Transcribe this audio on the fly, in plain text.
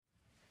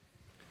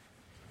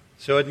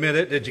So admit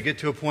it, did you get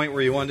to a point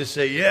where you wanted to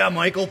say, yeah,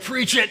 Michael,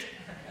 preach it?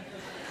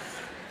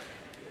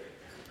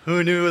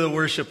 Who knew the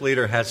worship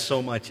leader has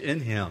so much in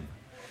him?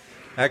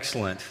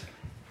 Excellent.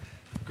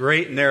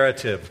 Great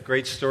narrative,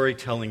 great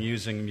storytelling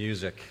using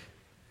music.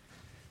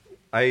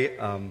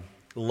 I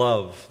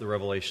love the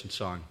Revelation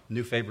song,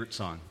 new favorite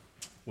song,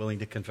 willing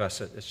to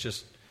confess it. It's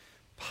just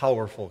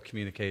powerful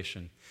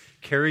communication.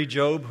 Carrie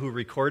Job, who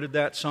recorded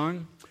that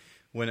song,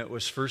 when it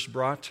was first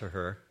brought to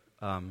her,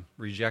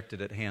 rejected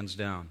it hands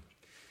down.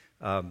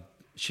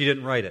 She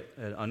didn't write it.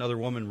 Another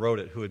woman wrote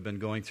it who had been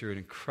going through an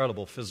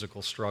incredible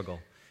physical struggle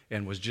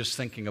and was just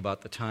thinking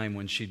about the time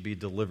when she'd be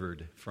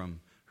delivered from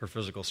her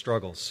physical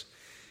struggles.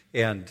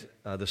 And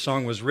the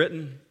song was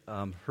written.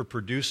 Her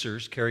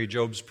producers, Carrie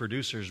Job's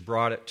producers,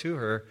 brought it to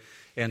her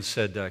and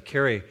said,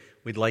 Carrie,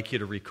 we'd like you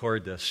to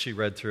record this. She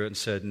read through it and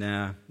said,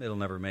 nah, it'll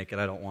never make it.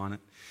 I don't want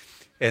it.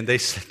 And they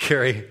said,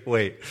 Carrie,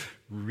 wait,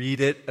 read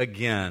it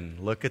again.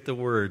 Look at the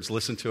words.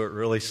 Listen to it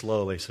really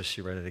slowly. So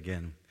she read it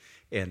again.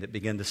 And it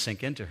began to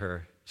sink into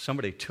her.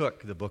 Somebody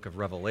took the book of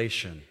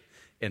Revelation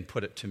and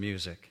put it to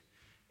music.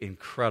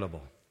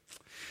 Incredible.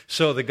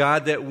 So the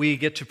God that we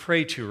get to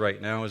pray to right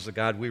now is the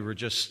God we were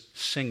just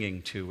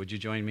singing to. Would you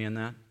join me in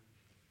that?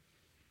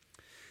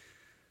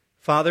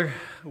 Father,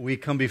 we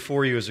come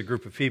before you as a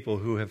group of people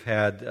who have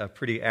had a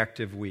pretty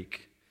active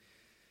week.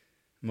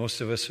 Most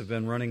of us have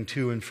been running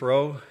to and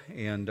fro,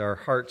 and our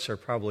hearts are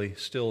probably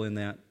still in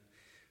that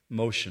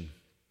motion.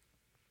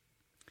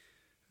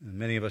 And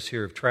many of us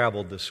here have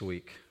traveled this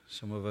week.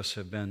 Some of us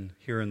have been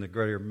here in the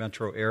greater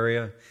metro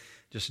area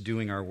just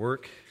doing our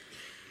work.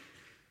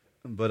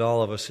 But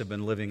all of us have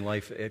been living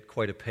life at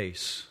quite a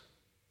pace.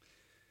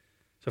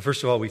 So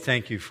first of all, we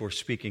thank you for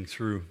speaking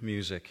through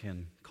music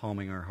and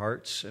calming our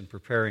hearts and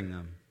preparing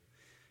them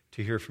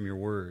to hear from your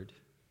word.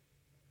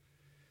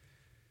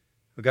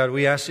 But God,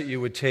 we ask that you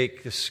would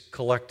take this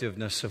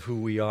collectiveness of who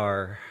we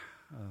are,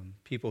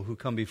 people who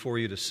come before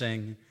you to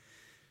sing,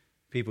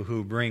 people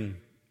who bring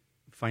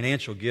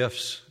financial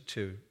gifts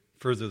to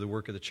further the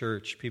work of the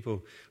church,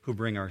 people who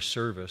bring our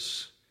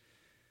service,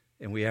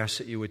 and we ask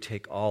that you would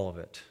take all of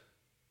it.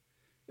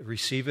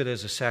 Receive it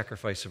as a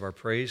sacrifice of our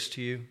praise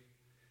to you,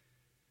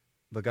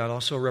 but God,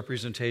 also a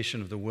representation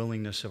of the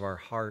willingness of our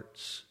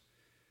hearts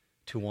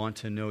to want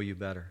to know you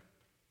better.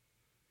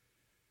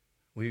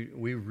 We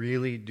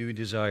really do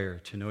desire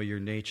to know your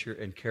nature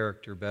and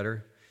character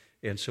better,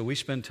 and so we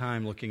spend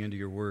time looking into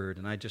your word,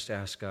 and I just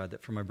ask, God,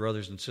 that for my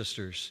brothers and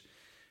sisters,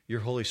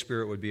 your Holy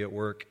Spirit would be at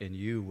work and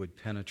you would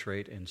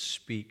penetrate and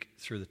speak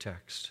through the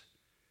text.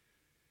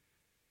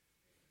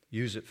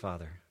 Use it,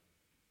 Father.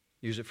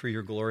 Use it for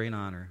your glory and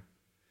honor.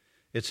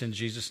 It's in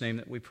Jesus' name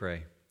that we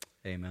pray.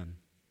 Amen.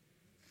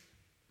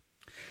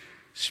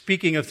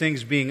 Speaking of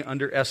things being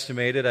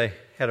underestimated, I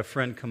had a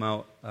friend come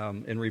out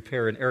and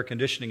repair an air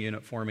conditioning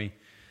unit for me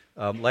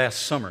last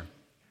summer.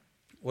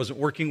 It wasn't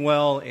working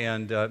well,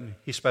 and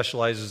he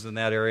specializes in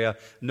that area.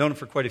 Known him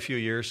for quite a few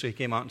years, so he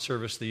came out and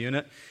serviced the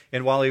unit.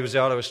 And while he was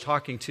out, I was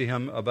talking to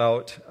him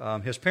about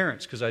his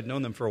parents, because I'd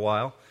known them for a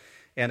while,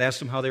 and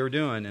asked him how they were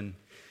doing. And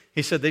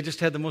he said they just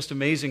had the most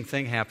amazing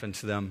thing happen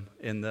to them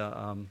in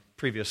the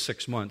previous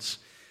 6 months.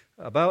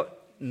 About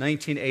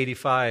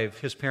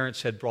 1985, his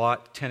parents had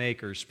bought 10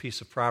 acres piece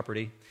of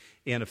property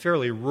in a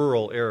fairly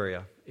rural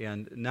area,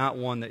 and not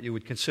one that you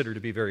would consider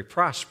to be very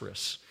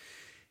prosperous.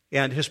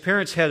 And his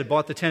parents had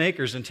bought the 10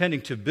 acres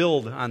intending to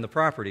build on the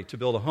property, to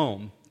build a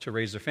home, to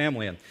raise their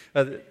family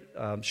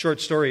in. Short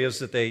story is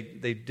that they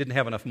didn't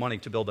have enough money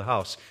to build a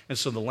house, and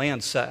so the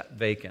land sat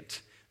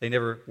vacant. They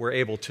never were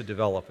able to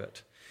develop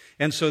it.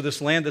 And so this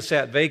land that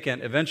sat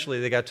vacant, eventually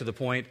they got to the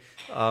point,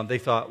 they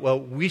thought, well,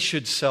 we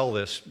should sell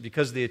this.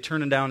 Because they had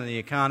turned down in the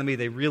economy,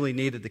 they really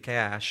needed the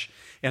cash.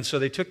 And so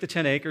they took the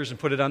 10 acres and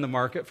put it on the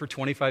market for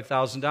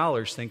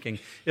 $25,000, thinking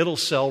it'll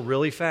sell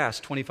really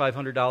fast,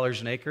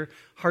 $2,500 an acre.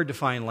 Hard to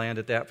find land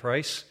at that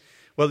price.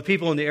 Well, the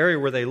people in the area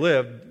where they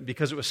lived,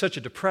 because it was such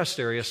a depressed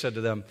area, said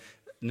to them,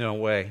 no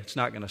way, it's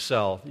not going to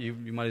sell. You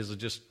might as well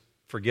just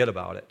forget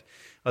about it.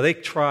 They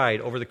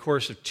tried over the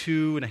course of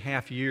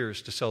 2.5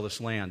 years to sell this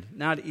land,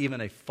 not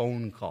even a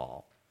phone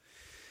call.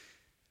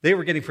 They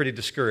were getting pretty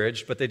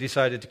discouraged, but they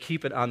decided to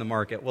keep it on the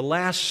market. Well,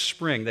 last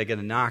spring, they get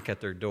a knock at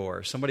their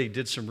door. Somebody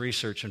did some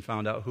research and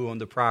found out who owned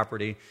the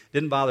property,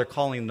 didn't bother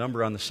calling the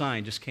number on the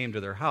sign, just came to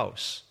their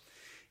house.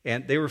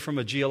 And they were from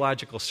a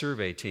geological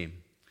survey team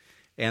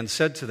and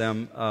said to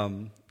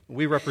them,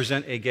 we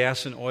represent a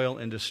gas and oil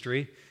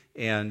industry,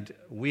 and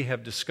we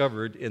have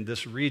discovered in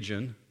this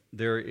region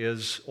there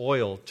is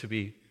oil to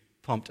be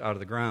pumped out of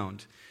the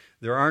ground.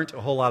 There aren't a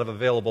whole lot of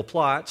available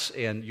plots,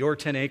 and your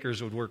 10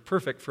 acres would work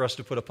perfect for us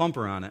to put a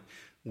pumper on it.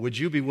 Would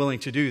you be willing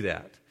to do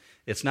that?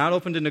 It's not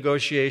open to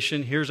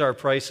negotiation. Here's our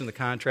price in the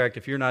contract.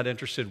 If you're not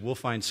interested, we'll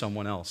find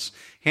someone else.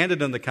 Handed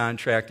them the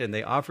contract, and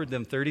they offered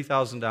them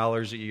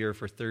 $30,000 a year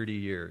for 30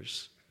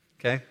 years.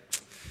 Okay?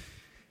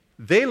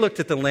 They looked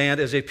at the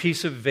land as a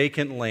piece of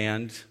vacant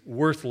land,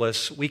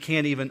 worthless. We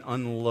can't even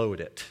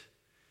unload it.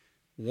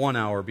 1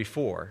 hour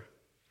before.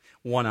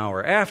 1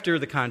 hour after,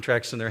 the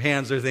contract's in their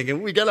hands, they're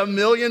thinking, we got $1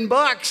 million,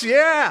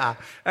 yeah,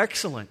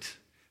 excellent.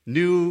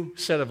 New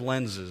set of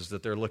lenses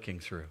that they're looking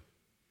through.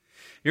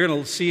 You're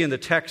going to see in the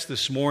text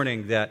this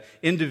morning that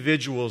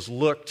individuals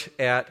looked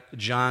at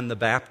John the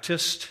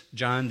Baptist,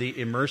 John the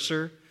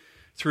Immerser,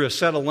 through a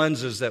set of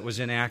lenses that was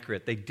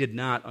inaccurate. They did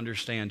not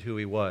understand who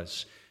he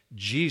was.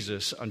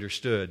 Jesus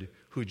understood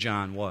who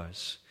John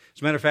was.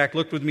 As a matter of fact,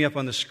 look with me up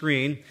on the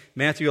screen,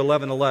 Matthew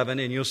 11:11,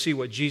 and you'll see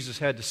what Jesus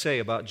had to say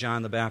about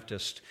John the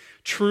Baptist.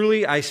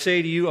 Truly, I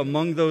say to you,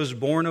 among those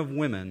born of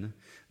women,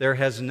 there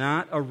has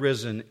not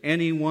arisen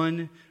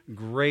anyone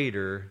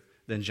greater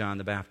than John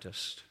the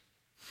Baptist.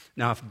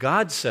 Now, if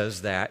God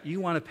says that, you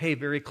want to pay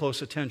very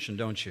close attention,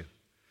 don't you?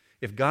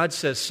 If God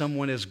says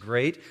someone is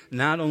great,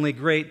 not only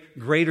great,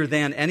 greater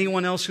than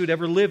anyone else who'd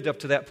ever lived up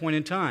to that point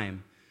in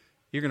time,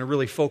 you're going to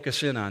really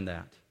focus in on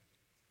that.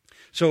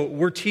 So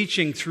we're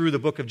teaching through the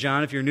book of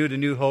John. If you're new to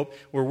New Hope,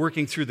 we're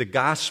working through the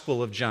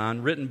Gospel of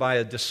John, written by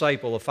a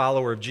disciple, a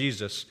follower of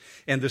Jesus.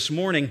 And this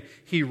morning,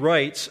 he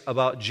writes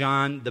about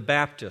John the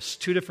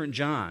Baptist, two different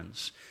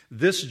Johns.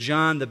 This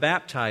John the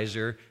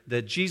Baptizer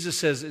that Jesus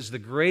says is the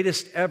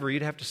greatest ever,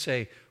 you'd have to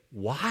say,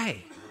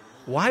 why?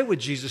 Why would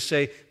Jesus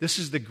say this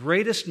is the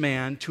greatest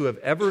man to have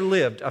ever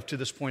lived up to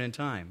this point in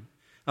time?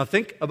 Now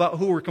think about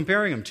who we're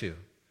comparing him to.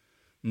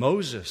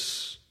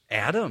 Moses,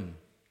 Adam,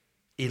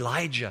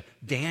 Elijah,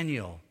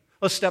 Daniel.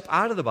 Let's step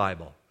out of the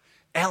Bible.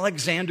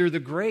 Alexander the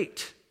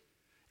Great.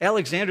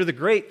 Alexander the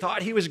Great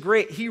thought he was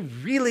great. He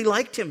really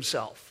liked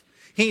himself.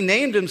 He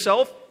named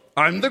himself,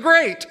 I'm the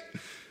Great.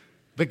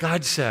 But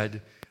God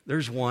said,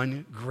 there's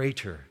one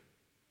greater,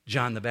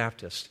 John the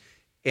Baptist.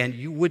 And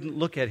you wouldn't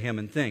look at him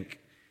and think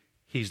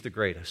he's the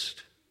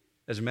greatest.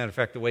 As a matter of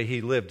fact, the way he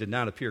lived did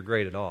not appear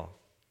great at all.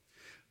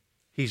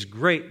 He's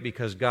great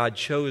because God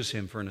chose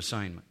him for an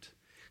assignment.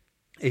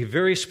 A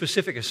very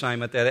specific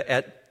assignment that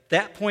at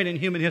that point in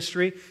human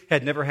history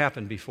had never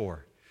happened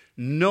before.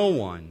 No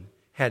one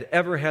had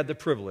ever had the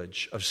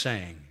privilege of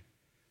saying,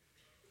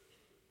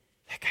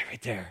 that guy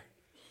right there,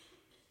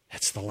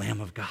 that's the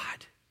Lamb of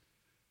God,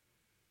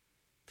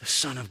 the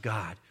Son of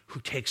God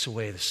who takes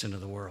away the sin of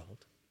the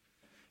world.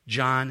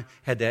 John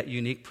had that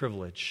unique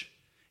privilege,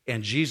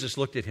 and Jesus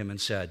looked at him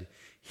and said,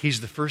 he's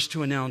the first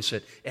to announce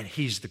it, and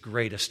he's the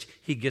greatest.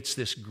 He gets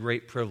this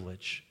great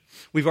privilege.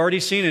 We've already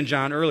seen in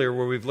John earlier,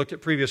 where we've looked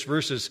at previous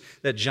verses,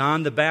 that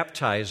John the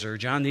Baptizer,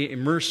 John the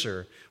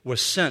Immerser,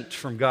 was sent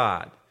from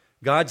God.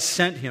 God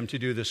sent him to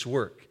do this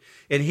work.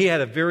 And he had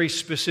a very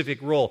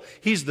specific role.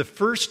 He's the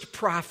first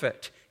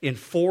prophet in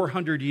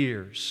 400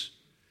 years.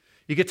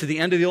 You get to the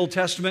end of the Old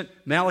Testament,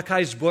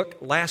 Malachi's book,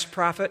 last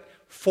prophet,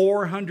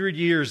 400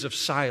 years of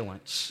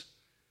silence.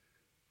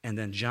 And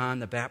then John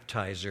the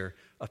Baptizer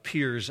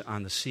appears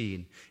on the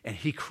scene, and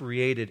he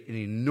created an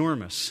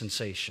enormous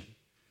sensation.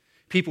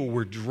 People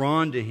were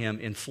drawn to him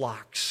in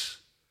flocks.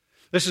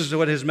 This is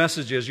what his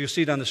message is. You'll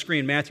see it on the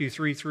screen, Matthew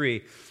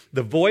 3:3.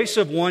 The voice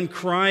of one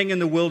crying in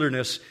the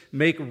wilderness,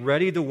 make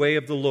ready the way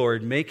of the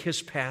Lord, make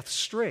his path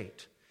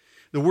straight.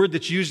 The word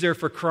that's used there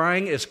for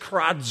crying is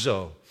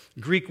kradzo.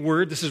 Greek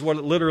word, this is what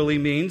it literally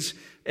means,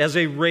 as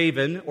a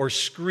raven or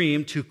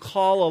scream, to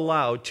call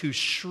aloud, to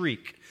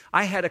shriek.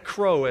 I had a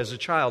crow as a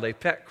child, a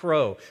pet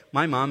crow.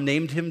 My mom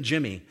named him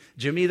Jimmy.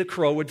 Jimmy the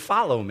crow would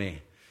follow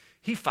me.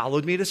 He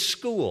followed me to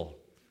school.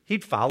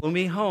 He'd follow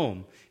me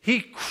home. He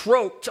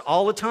croaked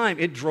all the time.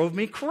 It drove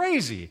me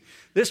crazy.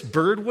 This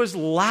bird was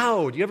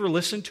loud. You ever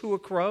listen to a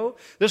crow?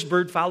 This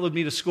bird followed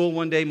me to school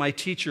one day. My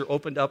teacher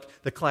opened up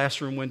the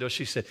classroom window.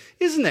 She said,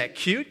 isn't that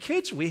cute,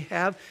 kids? We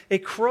have a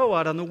crow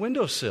out on the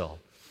windowsill.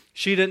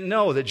 She didn't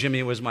know that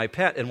Jimmy was my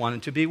pet and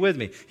wanted to be with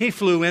me. He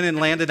flew in and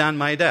landed on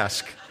my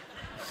desk.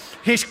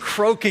 He's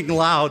croaking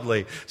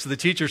loudly. So the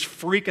teacher's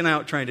freaking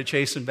out trying to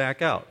chase him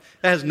back out.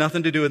 That has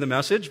nothing to do with the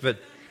message, but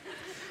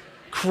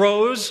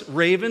crows,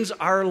 ravens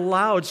are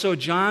loud. So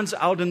John's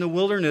out in the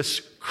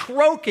wilderness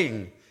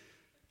croaking.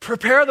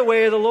 Prepare the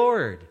way of the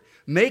Lord.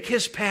 Make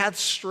his path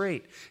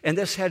straight. And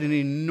this had an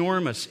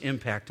enormous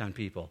impact on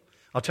people.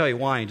 I'll tell you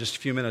why in just a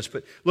few minutes,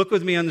 but look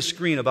with me on the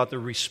screen about the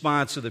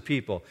response of the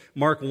people.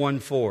 Mark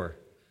 1:4.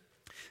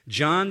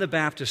 John the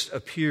Baptist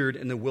appeared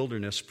in the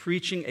wilderness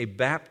preaching a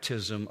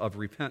baptism of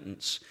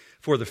repentance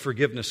for the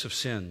forgiveness of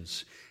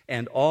sins.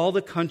 And all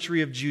the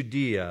country of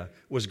Judea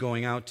was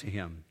going out to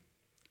him,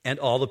 and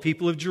all the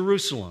people of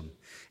Jerusalem.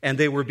 And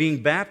they were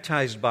being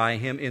baptized by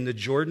him in the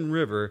Jordan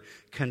River,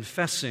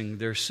 confessing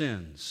their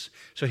sins.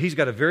 So he's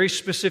got a very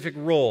specific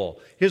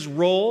role. His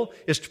role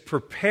is to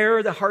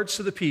prepare the hearts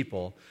of the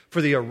people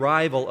for the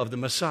arrival of the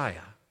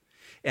Messiah.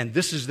 And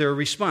this is their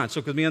response.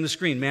 Look with me on the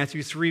screen,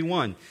 Matthew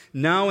 3:1.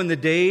 Now in the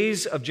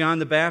days of John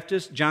the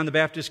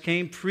Baptist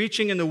came,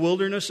 preaching in the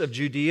wilderness of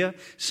Judea,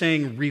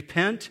 saying,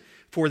 repent,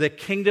 for the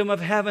kingdom of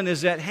heaven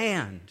is at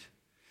hand.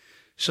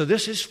 So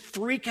this is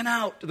freaking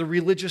out the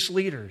religious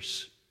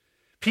leaders.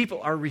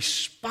 People are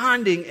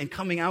responding and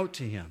coming out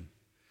to him.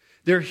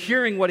 They're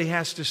hearing what he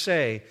has to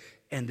say,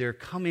 and they're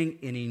coming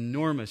in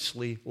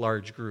enormously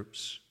large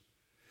groups.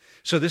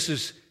 So this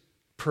is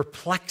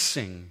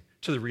perplexing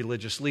to the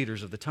religious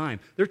leaders of the time.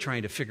 They're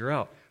trying to figure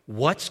out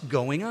what's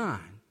going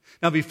on.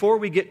 Now, before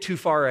we get too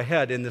far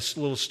ahead in this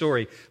little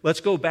story,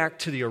 let's go back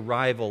to the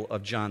arrival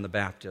of John the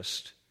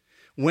Baptist.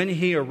 When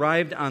he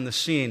arrived on the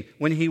scene,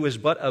 when he was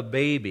but a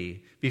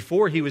baby,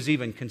 before he was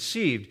even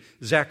conceived,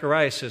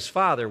 Zacharias, his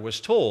father, was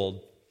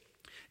told,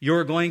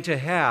 "You're going to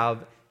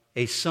have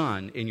a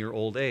son in your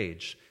old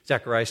age."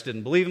 Zacharias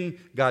didn't believe him.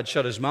 God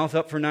shut his mouth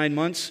up for 9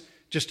 months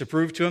just to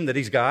prove to him that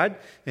he's God,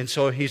 and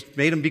so he's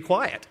made him be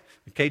quiet.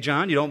 Okay,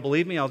 John, you don't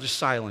believe me? I'll just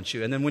silence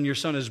you. And then when your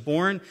son is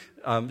born,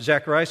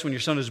 Zacharias, when your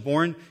son is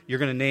born, you're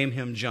going to name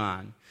him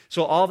John.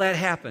 So all that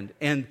happened,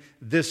 and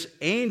this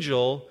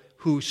angel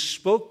who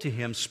spoke to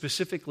him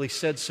specifically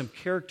said some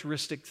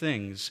characteristic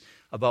things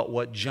about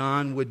what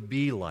John would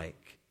be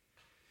like.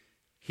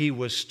 He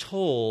was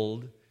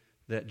told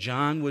that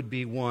John would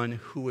be one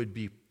who would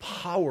be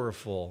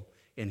powerful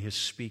in his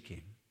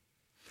speaking.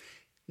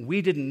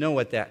 We didn't know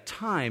at that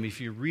time, if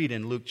you read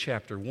in Luke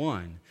chapter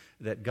 1,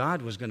 that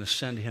God was going to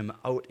send him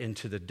out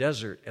into the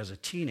desert as a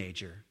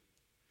teenager.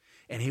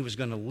 And he was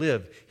going to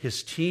live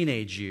his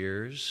teenage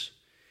years,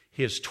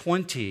 his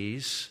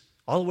 20s,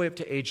 all the way up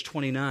to age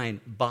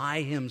 29,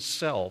 by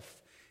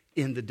himself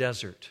in the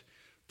desert,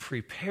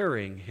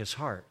 preparing his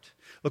heart.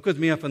 Look with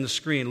me up on the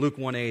screen, Luke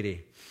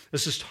 180.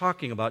 This is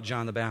talking about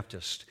John the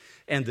Baptist.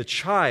 "And the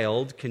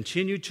child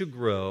continued to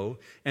grow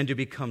and to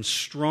become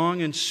strong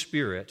in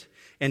spirit,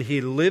 and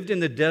he lived in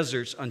the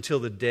deserts until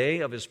the day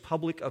of his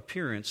public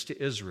appearance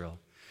to Israel."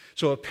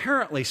 So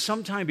apparently,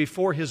 sometime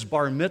before his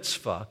bar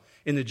mitzvah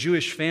in the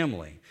Jewish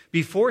family,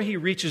 before he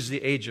reaches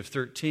the age of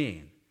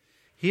 13,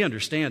 he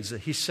understands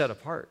that he's set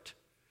apart.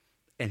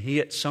 And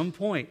he, at some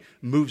point,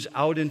 moves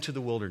out into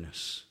the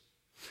wilderness.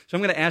 So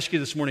I'm going to ask you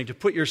this morning to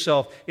put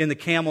yourself in the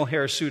camel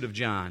hair suit of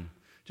John.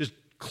 Just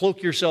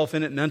cloak yourself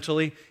in it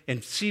mentally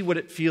and see what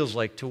it feels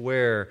like to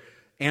wear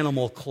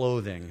animal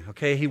clothing.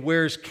 Okay, he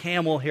wears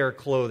camel hair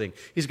clothing.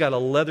 He's got a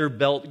leather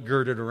belt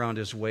girded around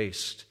his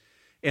waist.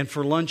 And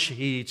for lunch,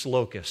 he eats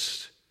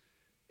locust.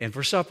 And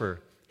for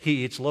supper,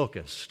 he eats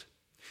locust.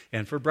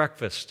 And for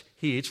breakfast,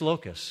 he eats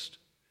locust.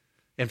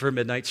 And for a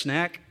midnight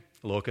snack,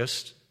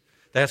 locust.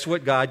 That's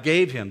what God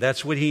gave him.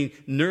 That's what he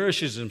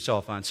nourishes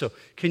himself on. So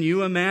can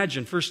you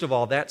imagine, first of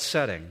all, that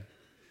setting?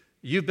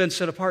 You've been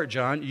set apart,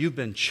 John. You've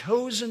been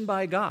chosen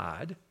by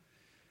God.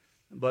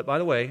 But by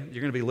the way,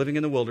 you're going to be living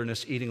in the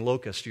wilderness eating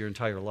locusts your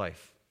entire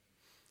life.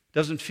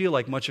 Doesn't feel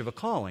like much of a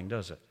calling,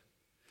 does it?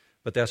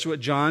 But that's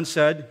what John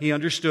said he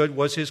understood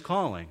was his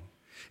calling.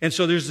 And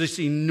so there's this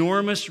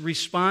enormous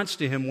response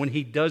to him when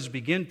he does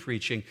begin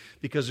preaching,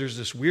 because there's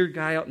this weird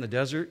guy out in the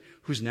desert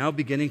who's now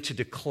beginning to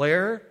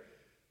declare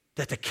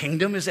that the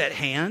kingdom is at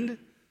hand,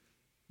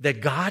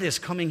 that God is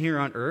coming here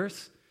on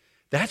earth.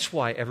 That's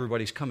why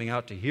everybody's coming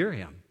out to hear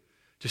him,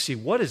 to see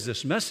what is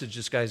this message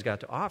this guy's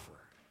got to offer.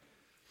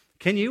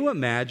 Can you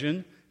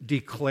imagine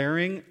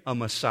declaring a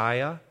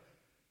Messiah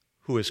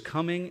who is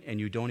coming and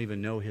you don't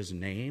even know his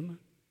name?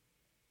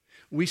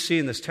 We see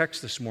in this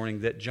text this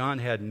morning that John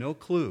had no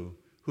clue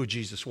who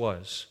Jesus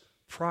was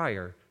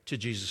prior to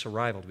Jesus'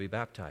 arrival to be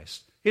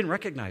baptized. He didn't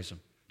recognize him,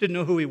 didn't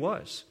know who he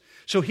was.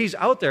 So he's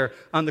out there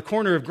on the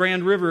corner of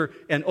Grand River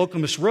and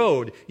Okemos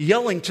Road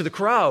yelling to the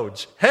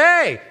crowds,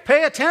 "Hey,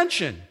 pay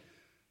attention.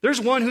 There's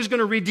one who's going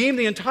to redeem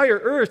the entire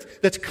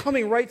earth that's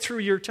coming right through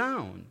your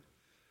town."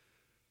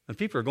 And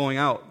people are going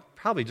out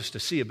probably just to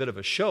see a bit of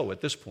a show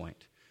at this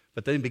point.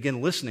 But they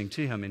begin listening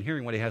to him and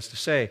hearing what he has to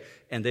say,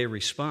 and they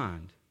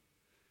respond.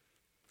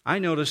 I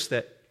noticed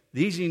that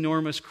these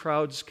enormous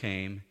crowds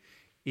came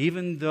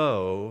even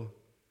though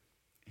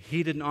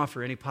he didn't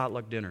offer any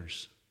potluck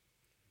dinners.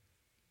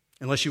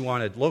 Unless you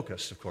wanted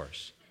locusts, of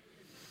course.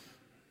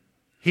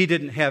 He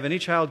didn't have any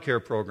child care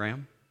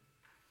program.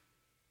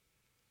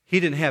 He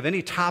didn't have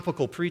any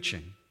topical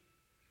preaching.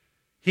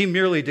 He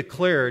merely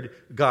declared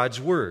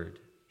God's word.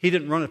 He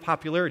didn't run a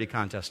popularity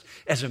contest.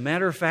 As a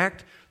matter of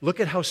fact,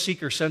 look at how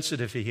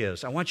seeker-sensitive he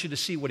is. I want you to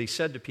see what he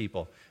said to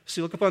people.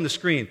 See, look up on the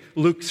screen,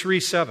 Luke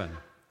 3:7.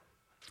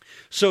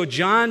 "So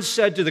John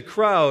said to the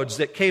crowds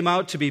that came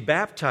out to be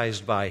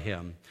baptized by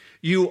him,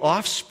 'You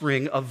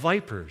offspring of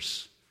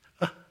vipers.'"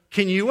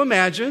 Can you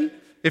imagine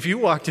if you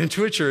walked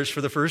into a church for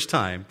the first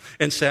time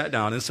and sat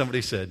down and somebody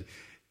said,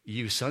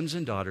 "You sons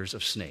and daughters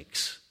of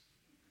snakes"?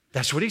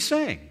 That's what he's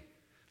saying.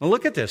 Now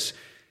look at this.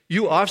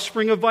 "You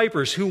offspring of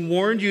vipers, who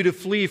warned you to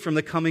flee from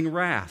the coming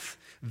wrath.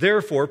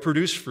 Therefore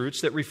produce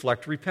fruits that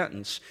reflect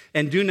repentance.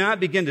 And do not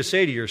begin to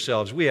say to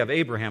yourselves, 'We have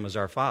Abraham as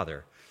our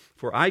father.'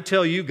 For I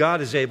tell you,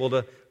 God is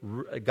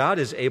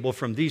able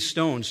from these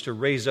stones to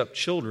raise up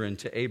children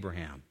to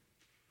Abraham."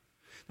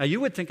 Now, you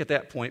would think at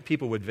that point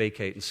people would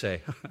vacate and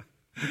say,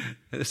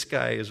 "This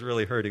guy is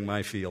really hurting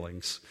my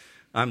feelings.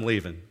 I'm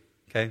leaving."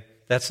 Okay?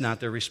 That's not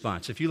their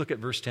response. If you look at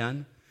verse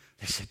 10,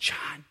 they said,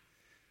 "John,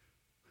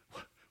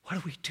 what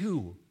do we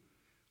do?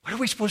 What are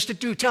we supposed to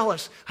do? Tell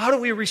us. How do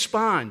we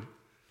respond?"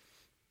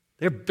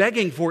 They're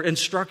begging for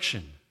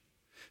instruction.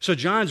 So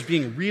John's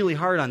being really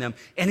hard on them,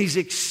 and he's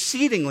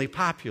exceedingly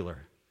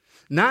popular.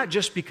 Not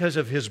just because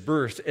of his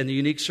birth and the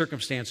unique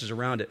circumstances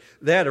around it.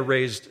 That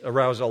aroused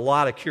a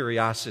lot of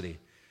curiosity.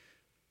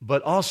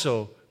 But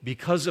also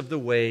because of the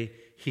way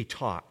he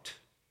talked.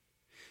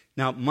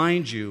 Now,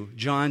 mind you,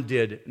 John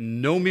did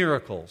no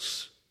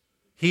miracles.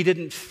 He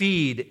didn't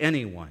feed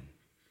anyone.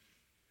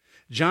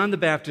 John the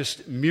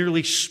Baptist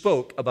merely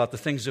spoke about the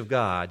things of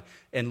God.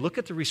 And look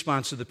at the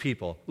response of the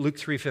people. Luke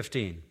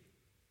 3:15.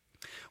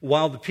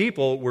 While the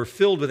people were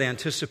filled with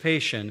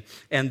anticipation,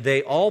 and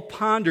they all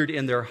pondered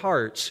in their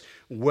hearts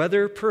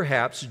whether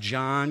perhaps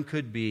John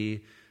could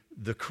be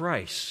the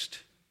Christ.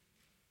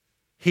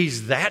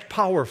 He's that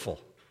powerful.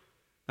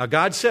 Now,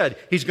 God said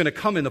He's going to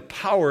come in the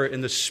power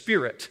and the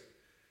Spirit.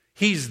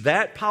 He's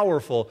that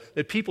powerful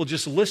that people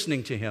just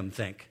listening to Him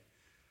think,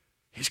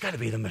 He's got to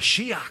be the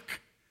Mashiach.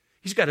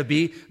 He's got to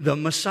be the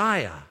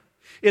Messiah.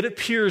 It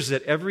appears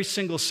that every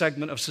single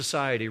segment of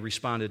society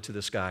responded to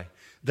this guy,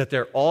 that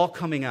they're all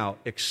coming out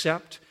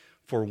except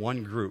for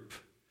one group.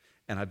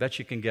 And I bet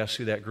you can guess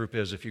who that group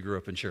is if you grew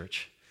up in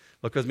church.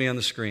 Look with me on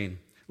the screen.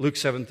 Luke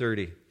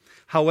 7:30.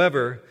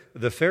 However,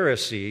 the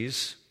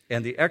Pharisees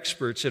and the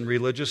experts in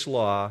religious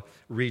law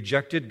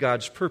rejected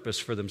God's purpose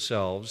for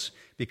themselves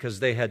because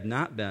they had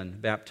not been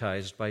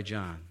baptized by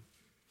John.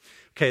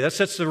 Okay, that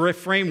sets the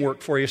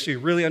framework for you so you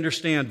really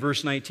understand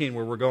verse 19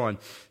 where we're going.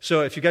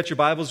 So if you got your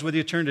Bibles with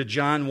you, turn to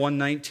John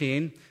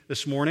 1:19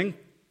 this morning.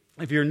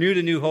 If you're new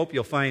to New Hope,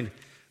 you'll find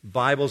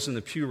Bibles in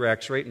the pew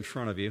racks right in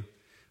front of you.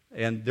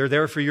 And they're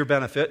there for your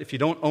benefit. If you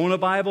don't own a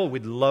Bible,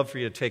 we'd love for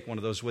you to take one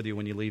of those with you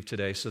when you leave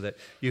today so that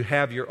you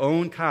have your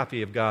own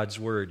copy of God's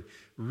Word.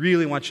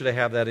 Really want you to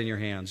have that in your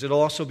hands.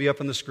 It'll also be up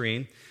on the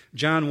screen.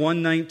 John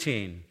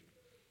 1:19.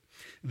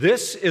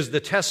 This is the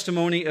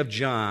testimony of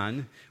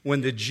John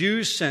when the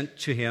Jews sent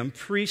to him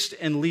priests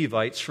and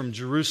Levites from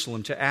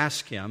Jerusalem to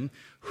ask him,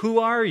 "Who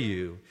are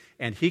you?"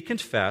 And he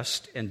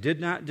confessed and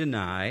did not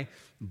deny,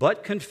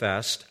 but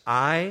confessed,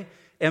 "I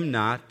am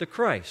not the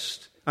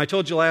Christ." I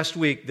told you last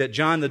week that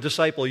John the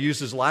disciple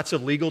uses lots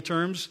of legal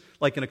terms,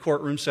 like in a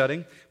courtroom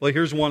setting. Well,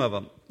 here's one of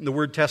them, the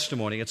word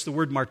testimony. It's the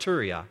word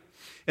martyria.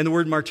 And the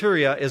word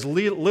martyria is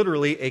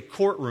literally a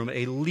courtroom,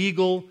 a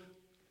legal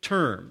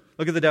term.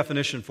 Look at the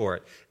definition for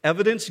it.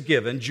 Evidence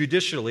given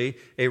judicially,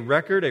 a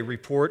record, a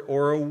report,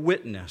 or a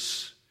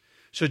witness.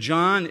 So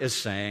John is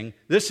saying,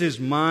 this is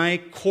my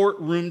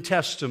courtroom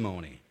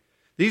testimony.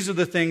 These are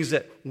the things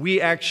that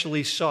we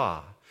actually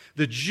saw.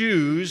 The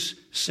Jews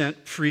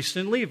sent priests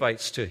and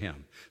Levites to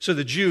him. So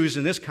the Jews,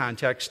 in this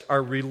context,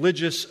 are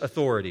religious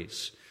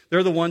authorities.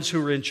 They're the ones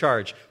who are in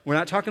charge. We're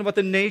not talking about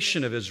the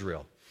nation of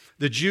Israel.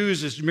 The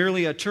Jews is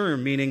merely a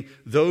term meaning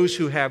those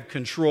who have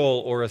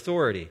control or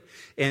authority.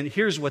 And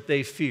here's what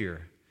they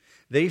fear.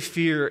 They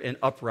fear an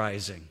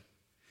uprising.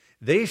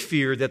 They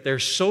fear that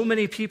there's so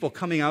many people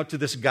coming out to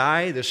this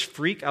guy, this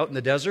freak out in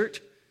the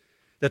desert,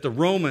 that the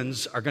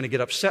Romans are going to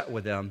get upset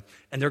with them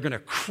and they're going to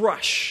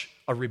crush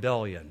a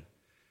rebellion.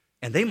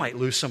 And they might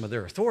lose some of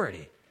their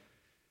authority.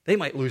 They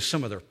might lose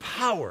some of their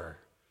power.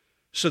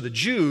 So the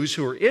Jews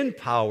who are in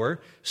power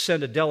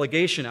send a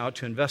delegation out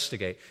to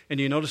investigate.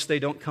 And you notice they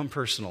don't come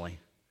personally.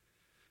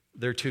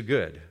 They're too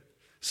good.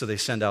 So they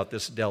send out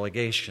this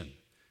delegation,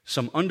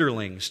 some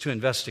underlings to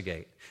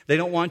investigate. They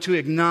don't want to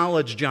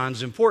acknowledge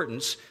John's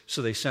importance,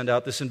 so they send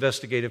out this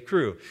investigative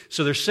crew.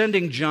 So they're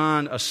sending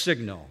John a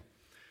signal.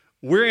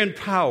 We're in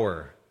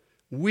power.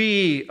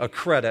 We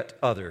accredit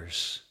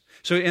others.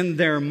 So in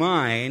their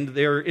mind,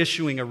 they're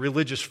issuing a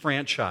religious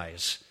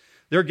franchise.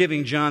 They're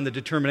giving John the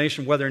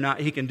determination whether or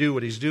not he can do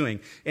what he's doing.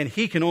 And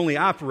he can only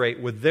operate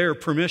with their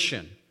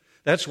permission.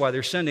 That's why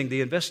they're sending the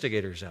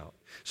investigators out.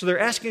 So they're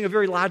asking a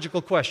very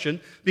logical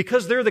question.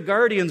 Because they're the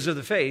guardians of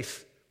the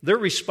faith, they're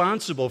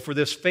responsible for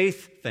this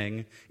faith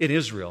thing in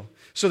Israel.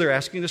 So they're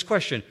asking this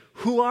question,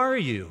 who are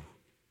you?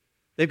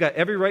 They've got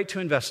every right to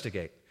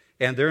investigate.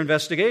 And their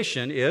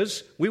investigation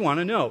is, we want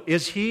to know,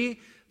 is he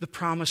the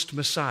promised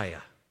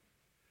Messiah?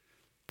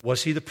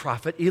 Was he the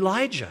prophet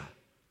Elijah?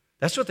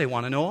 That's what they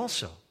want to know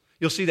also.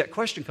 You'll see that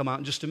question come out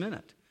in just a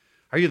minute.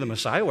 Are you the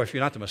Messiah? Or if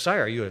you're not the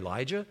Messiah, are you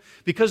Elijah?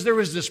 Because there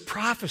was this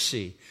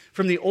prophecy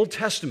from the Old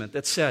Testament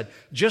that said,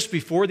 just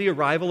before the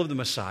arrival of the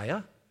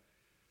Messiah,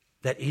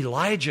 that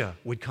Elijah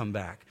would come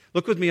back.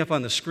 Look with me up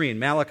on the screen,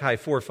 Malachi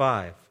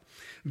 4:5.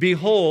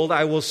 Behold,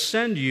 I will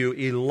send you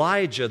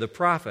Elijah the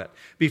prophet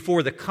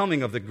before the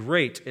coming of the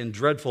great and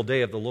dreadful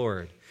day of the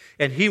Lord.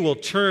 And he will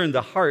turn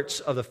the hearts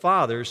of the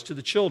fathers to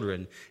the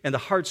children, and the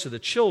hearts of the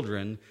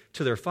children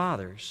to their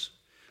fathers.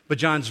 But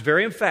John's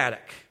very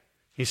emphatic.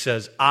 He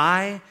says,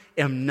 I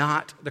am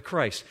not the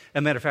Christ. As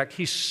a matter of fact,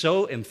 he's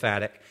so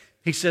emphatic,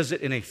 he says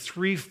it in a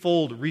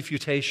threefold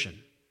refutation.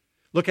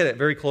 Look at it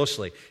very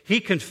closely.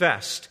 He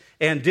confessed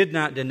and did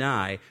not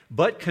deny,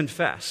 but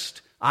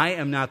confessed, I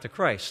am not the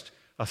Christ.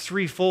 A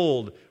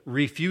threefold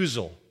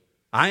refusal.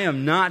 I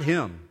am not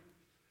him.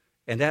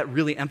 And that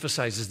really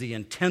emphasizes the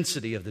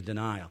intensity of the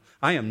denial.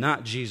 I am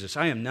not Jesus.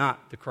 I am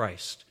not the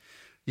Christ.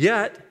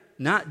 Yet,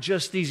 not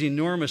just these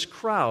enormous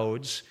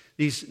crowds,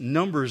 these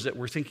numbers that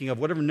we're thinking of,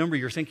 whatever number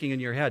you're thinking in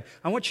your head,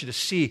 I want you to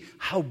see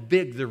how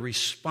big the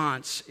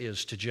response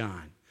is to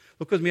John.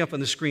 Look with me up on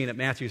the screen at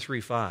Matthew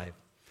 3:5.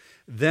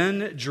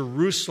 Then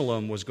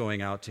Jerusalem was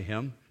going out to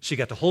him. So you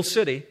got the whole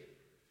city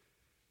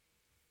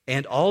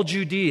and all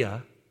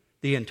Judea,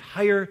 the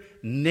entire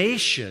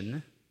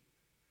nation,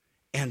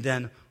 and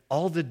then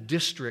all the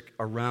district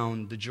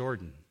around the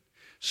Jordan.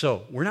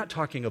 So we're not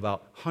talking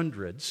about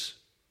hundreds.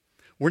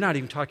 We're not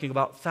even talking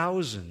about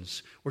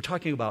thousands. We're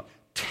talking about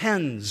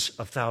tens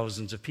of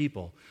thousands of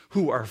people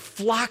who are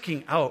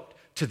flocking out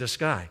to this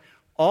guy.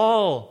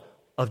 All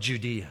of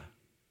Judea,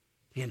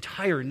 the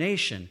entire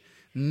nation,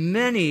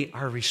 many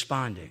are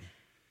responding.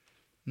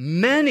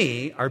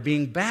 Many are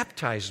being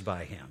baptized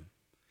by him.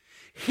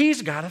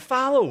 He's got a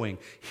following.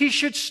 He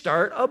should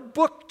start a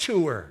book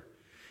tour.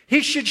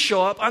 He should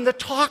show up on the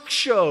talk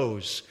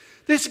shows.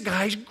 This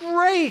guy's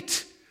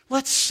great.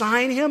 Let's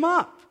sign him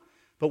up.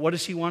 But what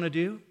does he want to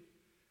do?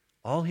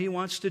 All he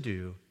wants to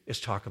do is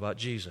talk about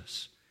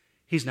Jesus.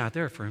 He's not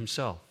there for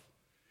himself.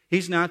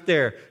 He's not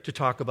there to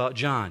talk about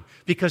John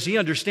because he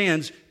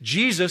understands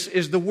Jesus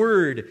is the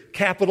Word,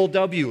 capital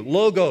W,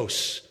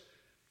 Logos.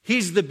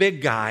 He's the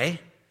big guy.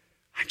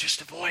 I'm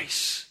just a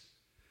voice.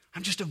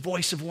 I'm just a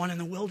voice of one in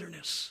the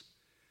wilderness.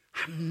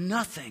 I'm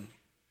nothing.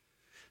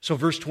 So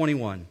verse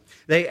 21,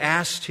 they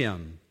asked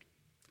him,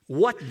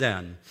 "What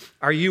then?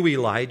 Are you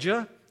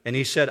Elijah?" And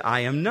he said,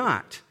 "I am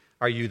not."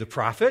 "Are you the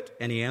prophet?"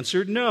 And he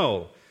answered,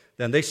 "No."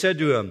 Then they said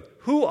to him,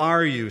 "Who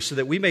are you, so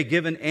that we may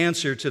give an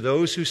answer to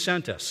those who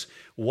sent us?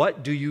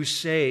 What do you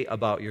say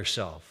about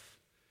yourself?"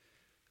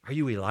 Are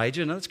you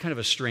Elijah? Now, that's kind of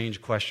a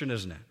strange question,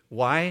 isn't it?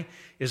 Why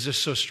is this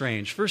so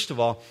strange? First of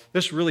all,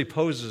 this really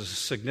poses a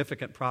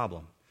significant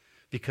problem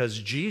because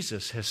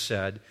Jesus has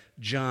said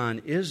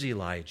John is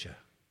Elijah.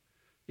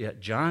 Yet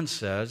John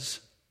says,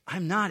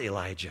 "I'm not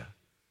Elijah."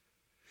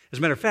 As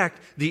a matter of fact,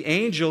 the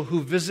angel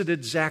who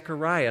visited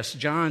Zacharias,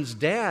 John's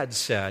dad,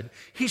 said,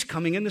 he's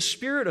coming in the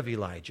spirit of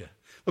Elijah.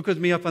 Look with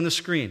me up on the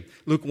screen,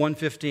 Luke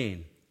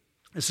 1:15.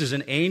 This is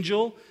an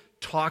angel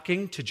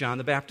talking to John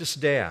the Baptist's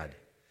dad.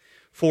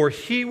 "For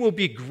he will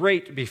be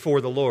great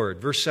before the Lord,"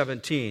 verse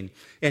 17,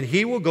 "and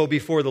he will go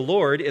before the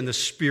Lord in the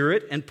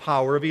spirit and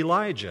power of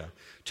Elijah,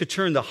 to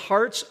turn the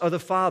hearts of the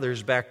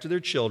fathers back to their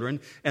children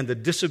and the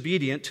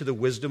disobedient to the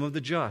wisdom of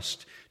the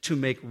just, to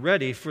make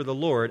ready for the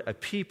Lord a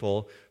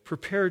people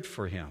prepared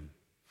for him."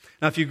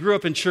 Now, if you grew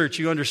up in church,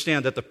 you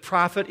understand that the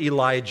prophet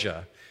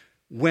Elijah,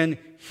 when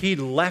he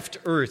left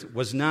earth,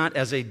 was not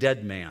as a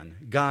dead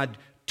man. God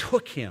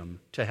took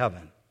him to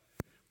heaven,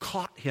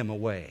 caught him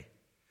away.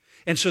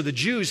 And so the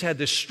Jews had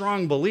this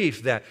strong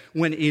belief that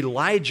when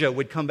Elijah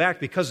would come back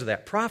because of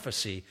that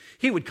prophecy,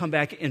 he would come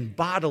back in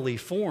bodily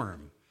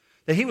form,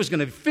 that he was going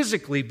to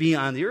physically be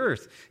on the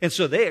earth. And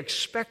so they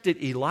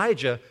expected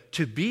Elijah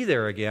to be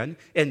there again,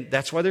 and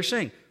that's why they're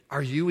saying,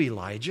 "Are you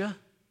Elijah?"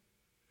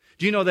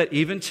 Do you know that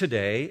even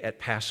today at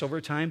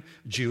Passover time,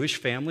 Jewish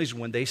families,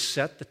 when they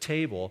set the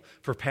table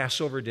for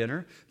Passover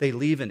dinner, they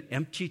leave an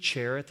empty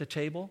chair at the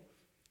table,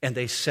 and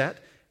they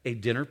set a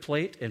dinner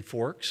plate and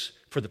forks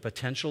for the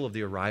potential of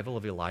the arrival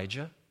of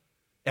Elijah?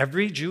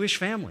 Every Jewish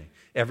family,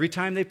 every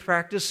time they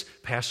practice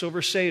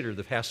Passover Seder,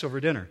 the Passover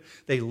dinner,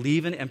 they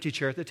leave an empty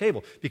chair at the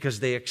table because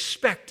they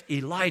expect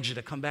Elijah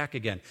to come back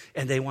again,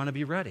 and they want to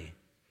be ready.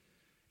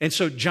 And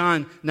so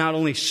John not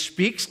only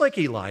speaks like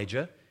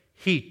Elijah,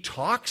 he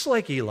talks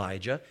like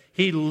Elijah,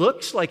 he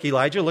looks like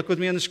Elijah. Look with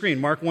me on the screen,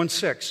 Mark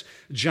 1:6.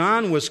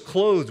 "John was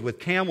clothed with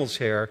camel's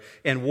hair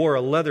and wore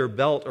a leather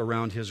belt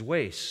around his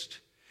waist."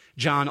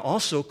 John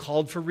also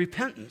called for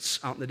repentance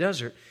out in the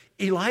desert.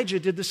 Elijah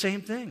did the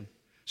same thing.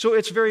 So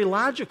it's very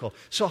logical.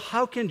 So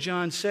how can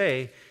John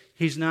say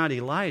he's not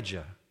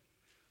Elijah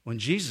when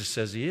Jesus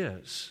says he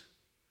is?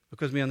 Look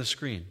with me on the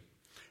screen.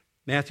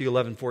 Matthew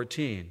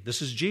 11:14.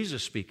 This is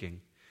Jesus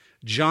speaking.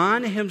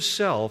 "John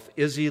himself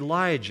is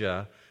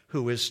Elijah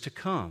who is to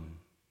come."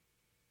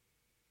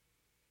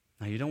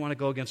 Now, you don't want to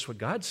go against what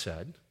God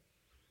said.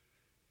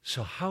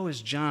 So how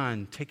is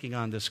John taking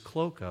on this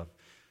cloak of,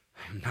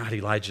 "I'm not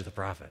Elijah the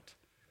prophet"?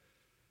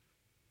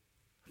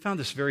 I found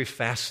this very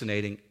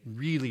fascinating,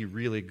 really,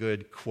 really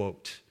good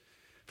quote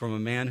from a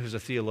man who's a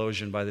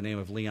theologian by the name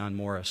of Leon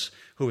Morris,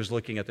 who was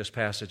looking at this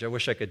passage. I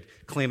wish I could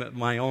claim it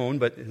my own,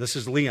 but this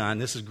is Leon.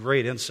 This is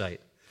great insight.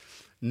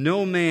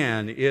 "No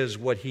man is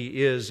what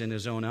he is in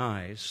his own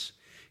eyes.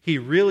 He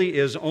really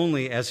is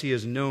only as he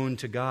is known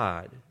to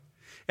God.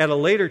 At a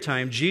later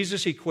time,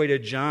 Jesus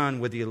equated John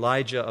with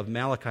Elijah of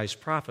Malachi's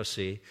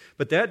prophecy,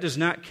 but that does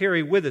not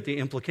carry with it the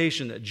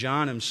implication that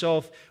John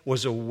himself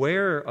was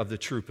aware of the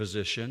true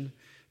position.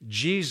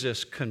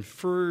 Jesus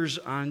confers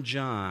on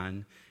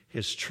John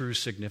his true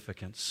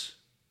significance."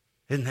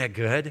 Isn't that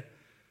good?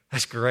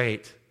 That's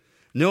great.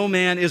 No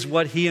man is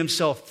what he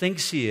himself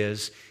thinks he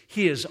is.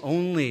 He is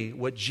only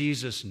what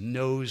Jesus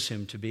knows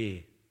him to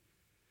be.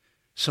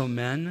 So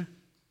men,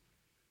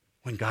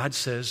 when God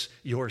says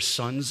you're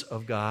sons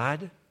of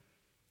God,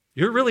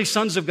 you're really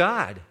sons of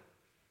God.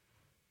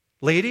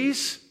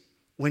 Ladies,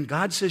 when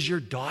God says you're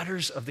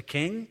daughters of the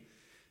King,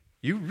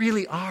 you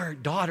really are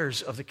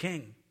daughters of the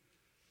King.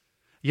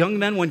 Young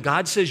men, when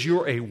God says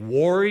you're a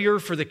warrior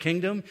for the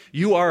kingdom,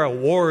 you are a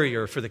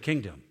warrior for the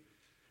kingdom.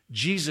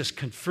 Jesus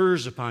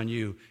confers upon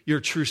you your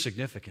true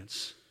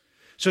significance.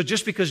 So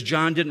just because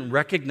John didn't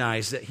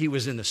recognize that he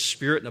was in the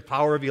spirit and the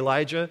power of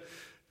Elijah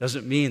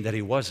doesn't mean that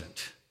he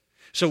wasn't.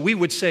 So we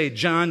would say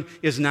John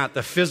is not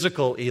the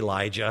physical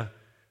Elijah,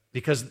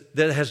 because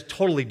that has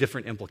totally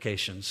different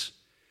implications.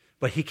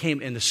 But he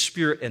came in the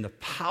spirit and the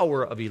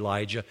power of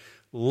Elijah,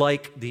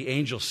 like the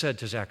angel said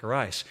to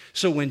Zacharias.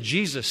 So when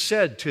Jesus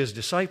said to his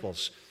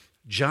disciples,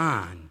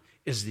 John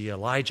is the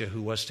Elijah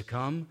who was to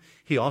come,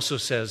 he also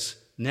says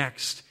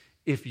next,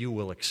 if you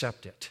will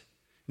accept it.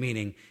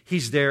 Meaning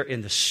he's there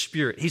in the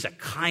spirit. He's a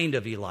kind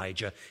of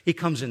Elijah. He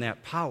comes in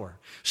that power.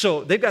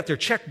 So they've got their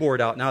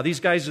checkboard out now.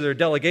 These guys are their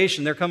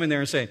delegation. They're coming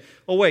there and saying,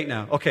 oh, wait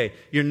now. Okay,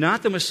 you're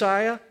not the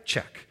Messiah?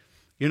 Check.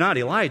 You're not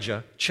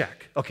Elijah?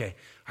 Check. Okay,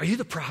 are you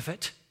the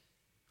prophet?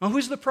 Oh,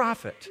 who's the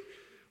prophet?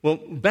 Well,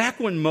 back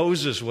when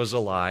Moses was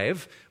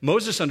alive,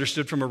 Moses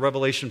understood from a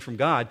revelation from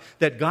God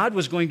that God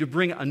was going to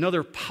bring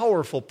another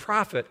powerful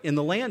prophet in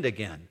the land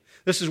again.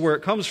 This is where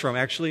it comes from,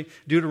 actually,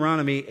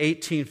 Deuteronomy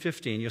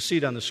 18:15. You'll see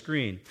it on the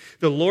screen.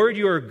 The Lord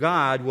your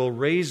God will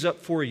raise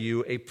up for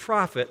you a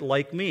prophet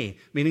like me,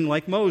 meaning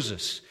like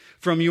Moses,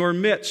 from your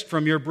midst,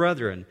 from your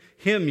brethren.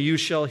 Him you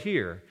shall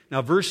hear.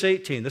 Now, verse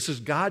 18, this is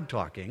God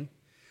talking.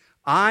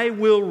 I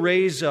will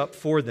raise up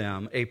for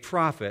them a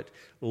prophet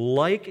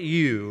like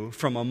you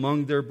from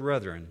among their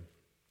brethren,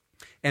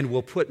 and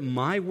will put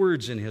my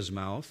words in his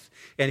mouth,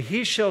 and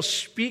he shall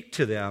speak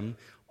to them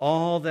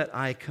all that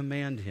I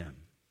command him.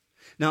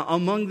 Now,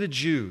 among the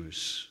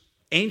Jews,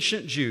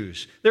 ancient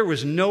Jews, there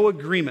was no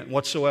agreement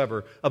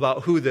whatsoever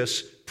about who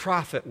this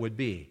prophet would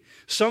be.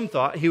 Some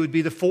thought he would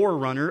be the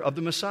forerunner of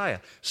the Messiah.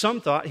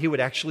 Some thought he would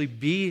actually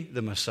be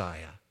the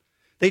Messiah.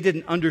 They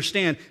didn't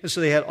understand, and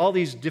so they had all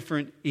these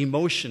different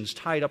emotions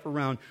tied up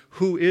around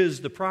who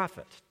is the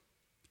prophet.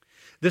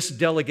 This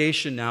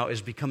delegation now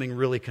is becoming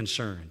really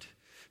concerned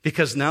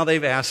because now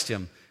they've asked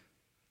him,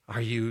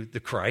 are you the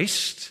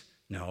Christ?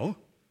 No.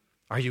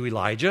 Are you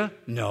Elijah?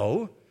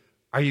 No.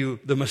 Are you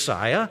the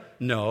Messiah?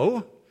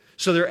 No.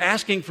 So they're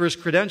asking for his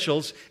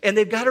credentials, and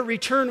they've got to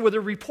return with a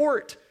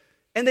report.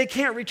 And they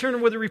can't return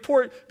with a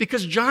report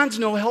because John's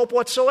no help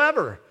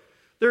whatsoever.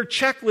 Their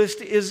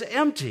checklist is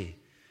empty.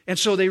 And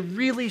so they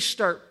really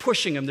start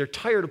pushing him. They're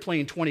tired of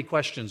playing 20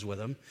 questions with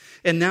him.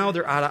 And now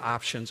they're out of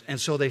options.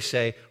 And so they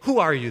say, who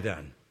are you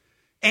then?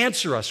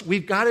 Answer us.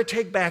 We've got to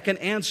take back an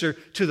answer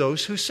to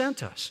those who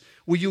sent us.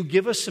 Will you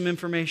give us some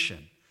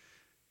information?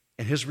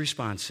 And his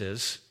response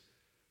is,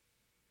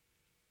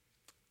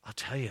 I'll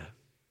tell you,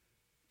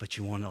 but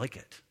you won't like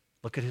it.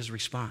 Look at his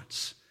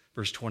response.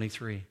 Verse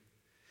 23.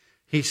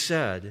 He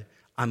said,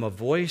 I'm a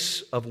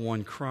voice of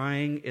one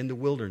crying in the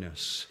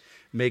wilderness.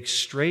 Make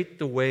straight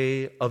the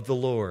way of the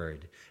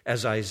Lord,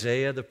 as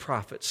Isaiah the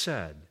prophet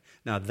said.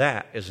 Now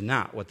that is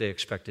not what they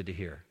expected to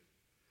hear.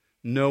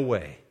 No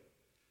way.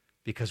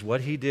 Because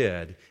what he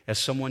did, as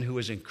someone who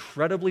was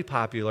incredibly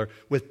popular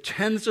with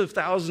tens of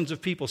thousands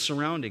of people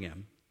surrounding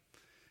him,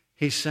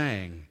 he's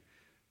saying,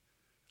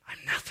 I'm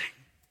nothing.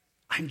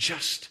 I'm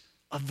just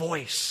a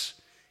voice.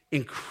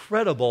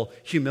 Incredible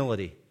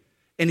humility.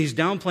 And he's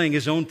downplaying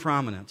his own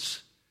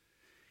prominence.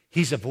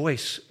 He's a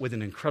voice with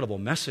an incredible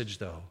message,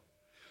 though.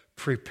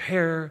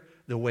 Prepare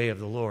the way of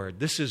the Lord.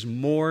 This is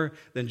more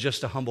than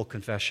just a humble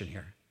confession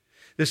here.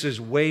 This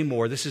is way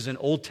more. This is an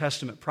Old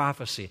Testament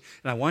prophecy.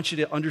 And I want you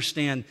to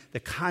understand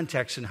the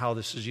context and how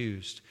this is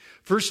used.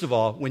 First of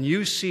all, when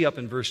you see up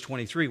in verse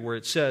 23 where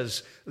it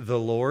says, the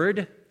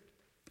Lord,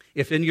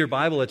 if in your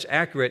Bible it's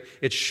accurate,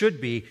 it should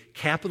be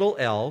capital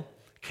L,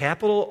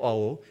 capital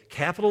O,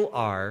 capital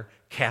R,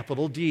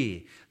 capital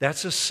D.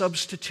 That's a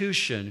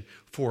substitution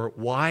for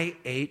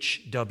YHWH,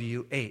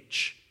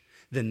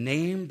 the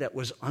name that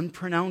was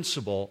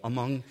unpronounceable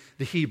among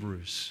the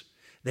Hebrews.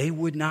 They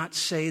would not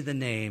say the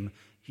name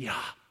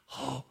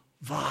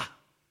Yahovah.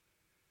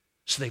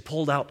 So they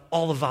pulled out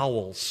all the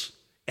vowels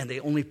and they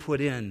only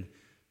put in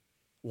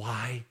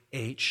YHWH.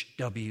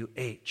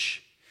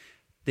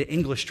 The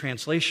English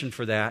translation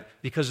for that,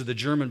 because of the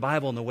German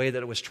Bible and the way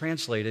that it was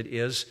translated,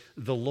 is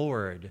the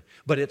Lord.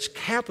 But it's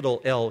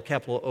capital L,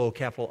 capital O,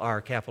 capital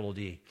R, capital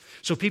D.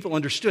 So people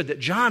understood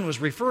that John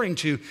was referring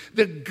to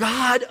the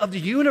God of the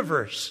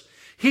universe.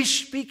 He's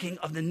speaking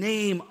of the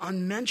name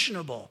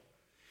unmentionable.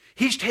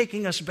 He's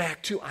taking us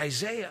back to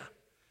Isaiah.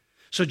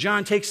 So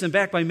John takes them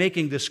back by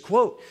making this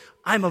quote,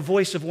 I'm a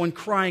voice of one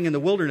crying in the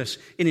wilderness.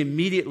 And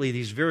immediately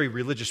these very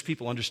religious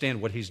people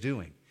understand what he's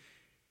doing.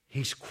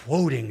 He's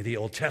quoting the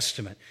Old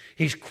Testament.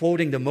 He's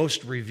quoting the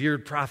most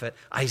revered prophet,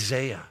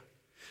 Isaiah.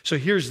 So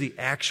here's the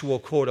actual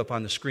quote up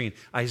on the screen,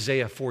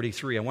 Isaiah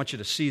 43. I want you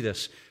to see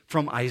this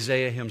from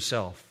Isaiah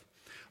himself.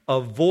 A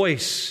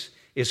voice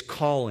is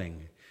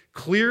calling,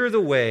 clear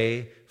the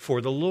way for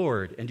the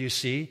Lord. And do you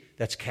see?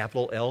 That's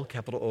capital L,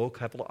 capital O,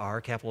 capital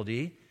R, capital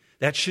D.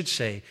 That should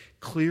say,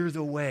 clear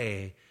the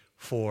way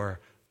for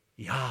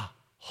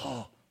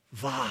Yahovah,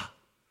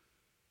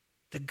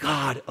 the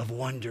God of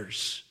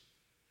wonders.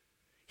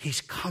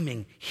 He's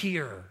coming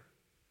here.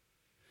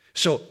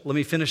 So let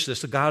me finish this.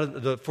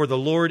 For the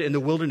Lord in the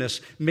wilderness,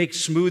 make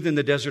smooth in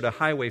the desert a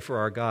highway for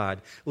our God.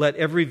 Let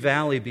every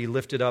valley be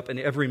lifted up, and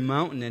every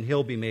mountain and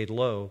hill be made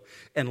low.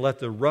 And let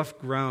the rough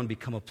ground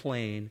become a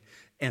plain,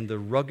 and the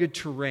rugged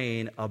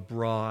terrain a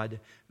broad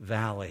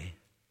valley.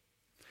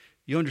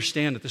 You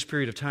understand at this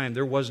period of time,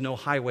 there was no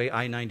highway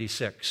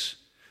I-96.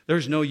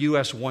 There's no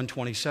US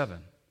 127.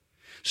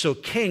 So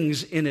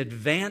kings, in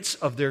advance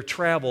of their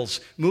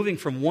travels, moving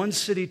from one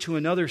city to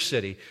another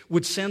city,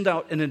 would send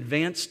out an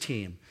advance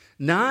team,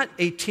 not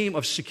a team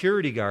of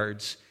security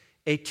guards,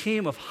 a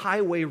team of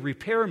highway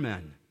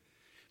repairmen,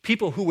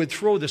 people who would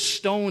throw the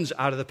stones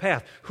out of the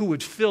path, who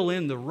would fill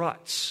in the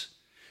ruts,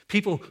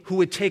 people who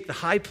would take the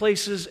high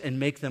places and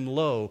make them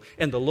low,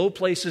 and the low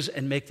places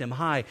and make them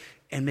high,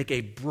 and make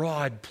a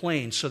broad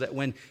plain so that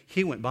when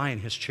he went by in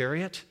his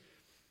chariot,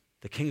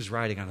 the king's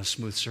riding on a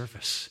smooth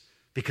surface,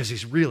 because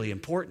he's really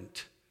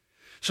important.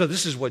 So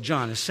this is what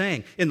John is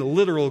saying. In the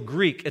literal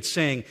Greek, it's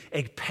saying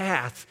a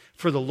path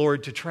for the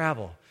Lord to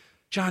travel.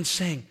 John's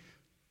saying,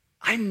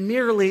 I'm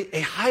merely a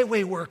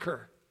highway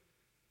worker.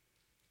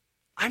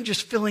 I'm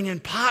just filling in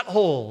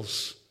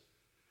potholes.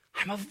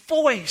 I'm a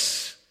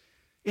voice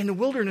in the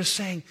wilderness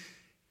saying,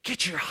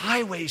 get your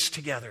highways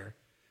together,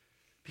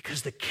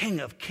 because the King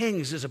of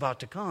Kings is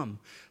about to come.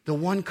 The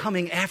one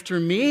coming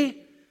after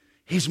me,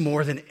 he's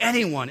more than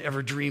anyone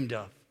ever dreamed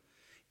of.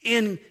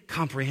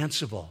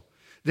 Incomprehensible.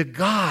 The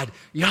God,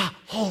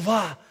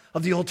 Yahovah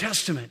of the Old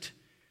Testament,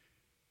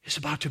 is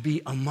about to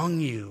be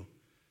among you,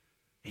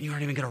 and you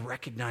aren't even going to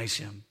recognize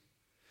him.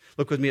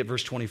 Look with me at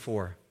verse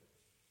 24.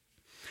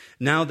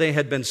 Now they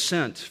had been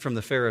sent from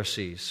the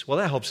Pharisees. Well,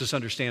 that helps us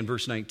understand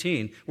verse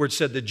 19, where it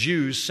said the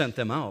Jews sent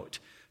them out.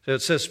 So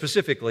it says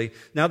specifically,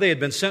 now they had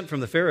been sent from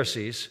the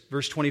Pharisees.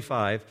 Verse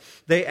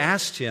 25, they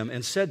asked him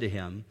and said to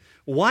him,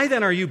 why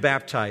then are you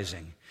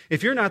baptizing,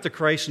 if you're not the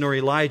Christ, nor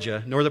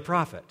Elijah, nor the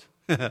prophet?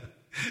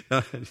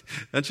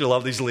 Don't you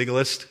love these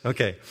legalists?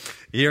 Okay,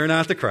 you're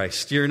not the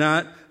Christ, you're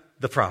not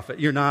the prophet,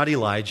 you're not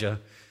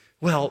Elijah.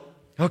 Well,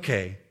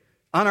 okay,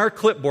 on our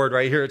clipboard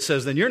right here it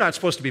says, then you're not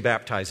supposed to be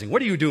baptizing.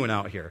 What are you doing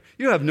out here?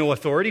 You have no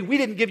authority. We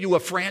didn't give you a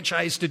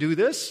franchise to do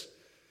this.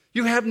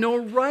 You have no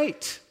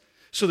right.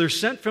 So they're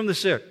sent from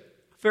the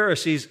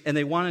Pharisees, and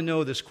they want to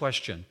know this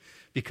question,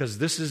 because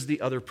this is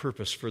the other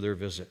purpose for their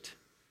visit.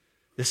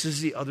 This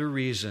is the other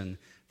reason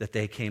that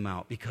they came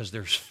out, because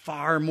there's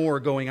far more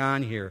going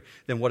on here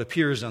than what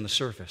appears on the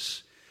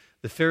surface.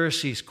 The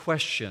Pharisees'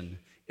 question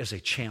is a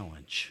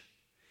challenge,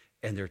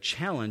 and they're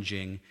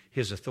challenging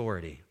his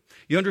authority.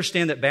 You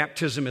understand that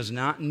baptism is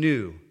not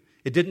new.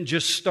 It didn't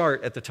just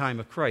start at the time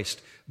of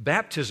Christ.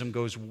 Baptism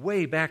goes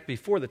way back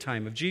before the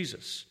time of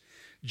Jesus.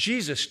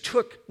 Jesus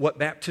took what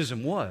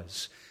baptism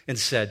was and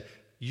said,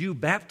 you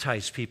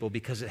baptize people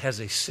because it has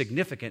a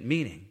significant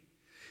meaning.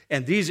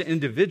 And these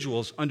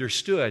individuals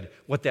understood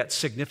what that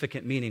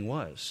significant meaning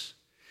was.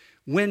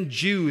 When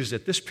Jews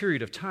at this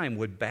period of time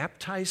would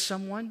baptize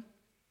someone,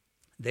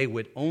 they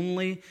would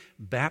only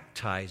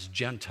baptize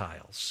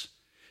Gentiles,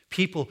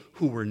 people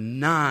who were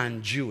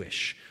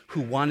non-Jewish,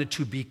 who wanted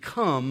to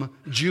become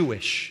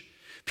Jewish,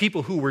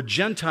 people who were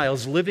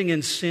Gentiles living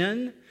in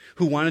sin,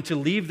 who wanted to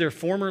leave their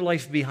former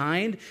life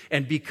behind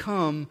and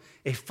become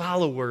a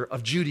follower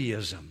of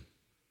Judaism.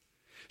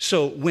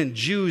 So when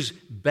Jews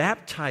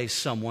baptized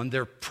someone,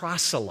 they're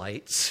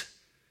proselytes.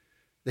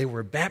 They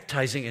were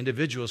baptizing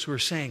individuals who were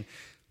saying,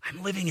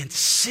 I'm living in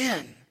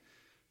sin,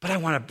 but I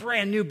want a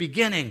brand new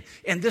beginning,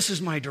 and this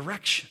is my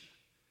direction.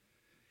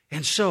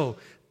 And so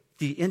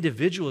the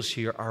individuals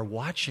here are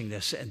watching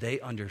this, and they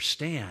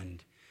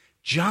understand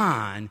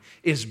John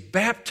is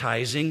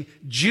baptizing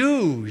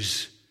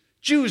Jews.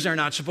 Jews are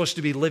not supposed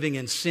to be living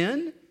in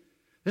sin.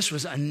 This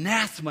was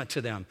anathema to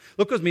them.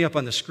 Look with me up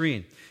on the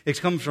screen. It's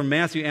coming from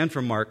Matthew and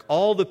from Mark.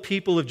 All the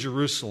people of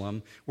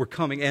Jerusalem were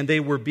coming, and they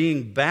were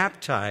being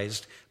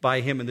baptized by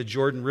him in the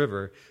Jordan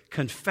River,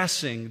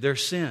 confessing their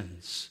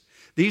sins.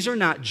 These are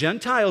not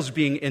Gentiles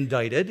being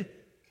indicted.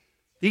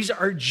 These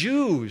are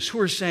Jews who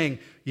are saying,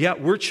 yeah,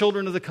 we're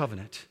children of the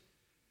covenant.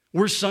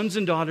 We're sons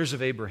and daughters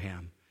of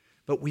Abraham.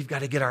 But we've got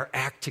to get our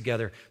act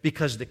together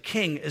because the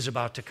king is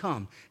about to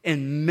come.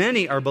 And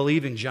many are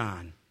believing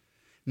John.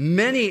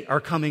 Many are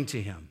coming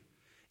to him.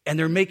 And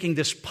they're making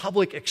this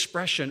public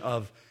expression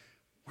of,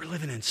 we're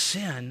living in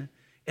sin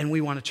and we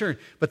want to turn.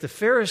 But the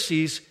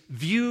Pharisees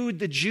viewed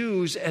the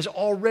Jews as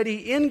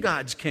already in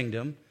God's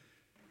kingdom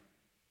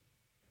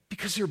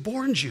because they're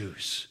born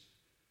Jews.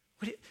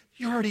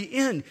 You're already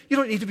in. You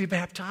don't need to be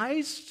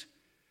baptized.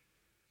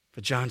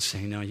 But John's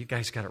saying, no, you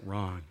guys got it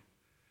wrong.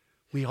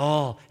 We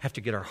all have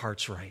to get our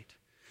hearts right.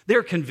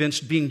 They're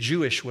convinced being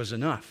Jewish was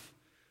enough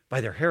by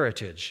their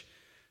heritage.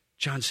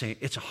 John's saying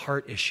it's a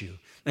heart issue.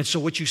 And so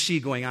what you see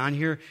going on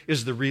here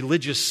is the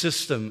religious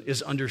system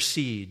is under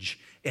siege,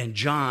 and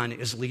John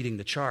is leading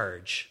the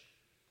charge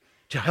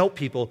to help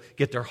people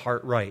get their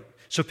heart right.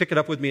 So pick it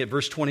up with me at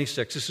verse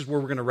 26. This is where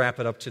we're going to wrap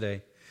it up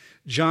today.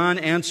 John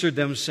answered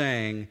them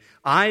saying,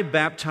 I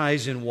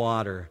baptize in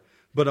water,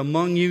 but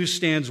among you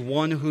stands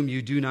one whom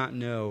you do not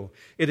know.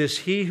 It is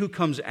he who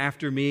comes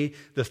after me,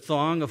 the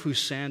thong of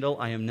whose sandal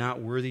I am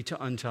not worthy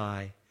to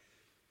untie.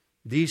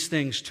 These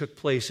things took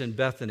place in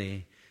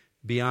Bethany,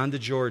 beyond the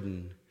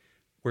Jordan,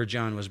 where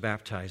John was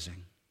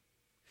baptizing.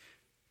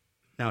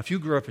 Now, if you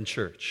grew up in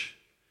church,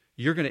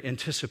 you're going to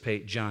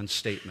anticipate John's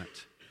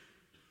statement.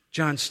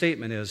 John's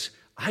statement is,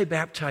 I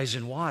baptize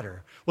in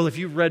water. Well, if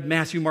you've read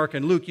Matthew, Mark,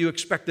 and Luke, you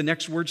expect the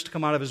next words to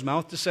come out of his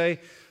mouth to say,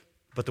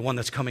 But the one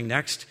that's coming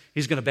next,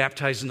 he's going to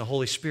baptize in the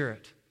Holy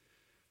Spirit.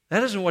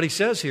 That isn't what he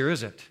says here,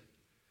 is it?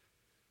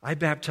 I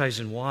baptize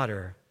in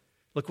water.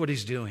 Look what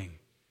he's doing.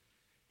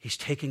 He's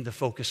taking the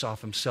focus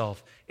off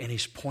himself, and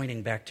he's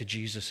pointing back to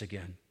Jesus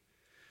again.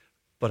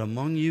 But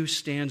among you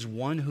stands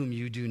one whom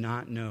you do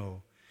not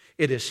know.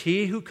 It is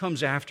he who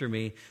comes after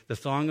me, the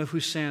thong of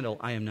whose sandal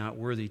I am not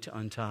worthy to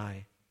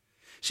untie.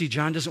 See,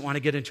 John doesn't want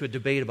to get into a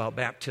debate about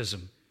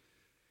baptism.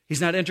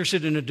 He's not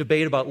interested in a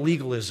debate about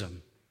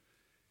legalism.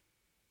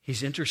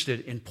 He's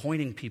interested in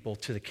pointing people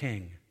to the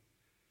King.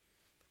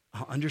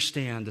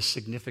 Understand the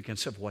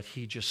significance of what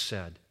he just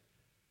said.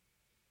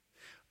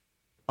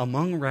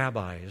 Among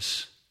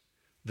rabbis,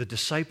 the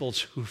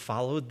disciples who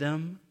followed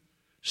them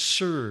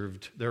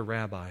served their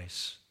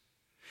rabbis.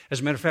 As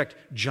a matter of fact,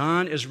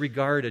 John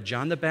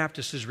the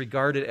Baptist is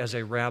regarded as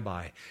a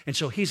rabbi. And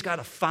so he's got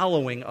a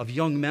following of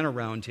young men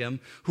around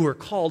him who are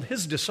called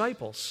his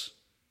disciples.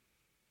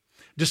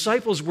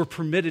 Disciples were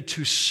permitted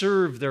to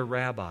serve their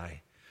rabbi,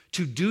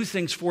 to do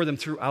things for them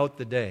throughout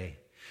the day.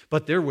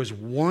 But there was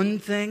one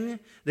thing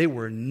they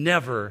were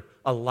never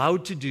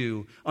allowed to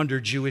do under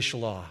Jewish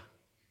law.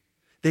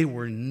 They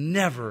were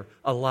never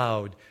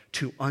allowed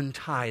to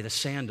untie the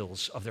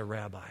sandals of their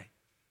rabbi.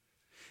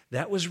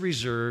 That was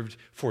reserved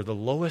for the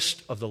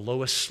lowest of the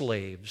lowest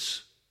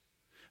slaves,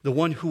 the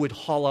one who would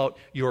haul out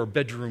your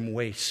bedroom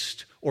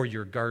waste or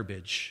your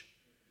garbage.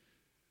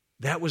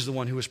 That was the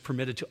one who was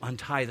permitted to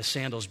untie the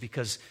sandals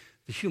because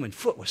the human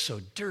foot was so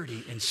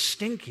dirty and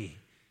stinky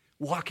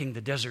walking the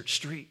desert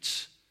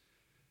streets.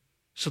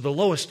 So the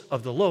lowest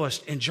of the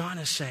lowest, and John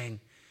is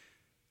saying,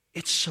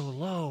 it's so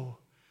low,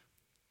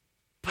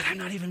 but I'm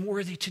not even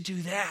worthy to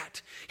do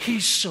that.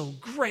 He's so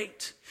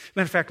great.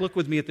 Matter of fact, look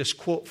with me at this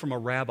quote from a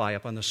rabbi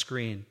up on the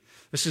screen.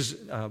 This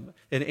is an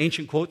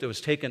ancient quote that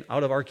was taken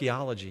out of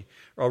archaeology.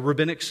 A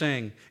rabbinic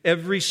saying,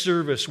 every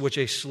service which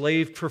a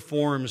slave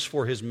performs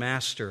for his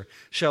master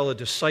shall a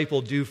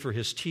disciple do for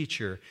his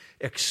teacher,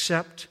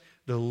 except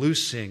the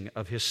loosing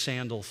of his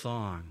sandal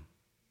thong.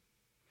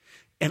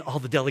 And all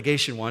the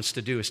delegation wants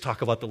to do is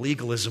talk about the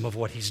legalism of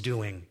what he's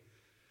doing.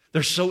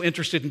 They're so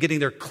interested in getting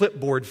their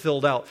clipboard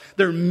filled out.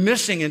 They're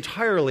missing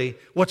entirely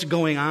what's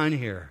going on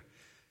here.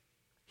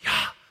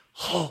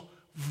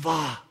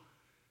 Yahovah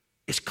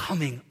is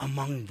coming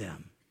among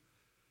them.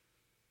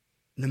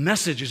 And the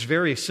message is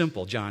very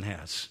simple, John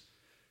has.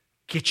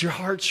 Get your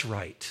hearts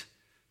right,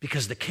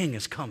 because the King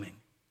is coming.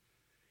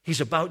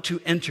 He's about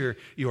to enter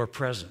your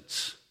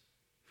presence.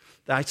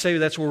 I'd say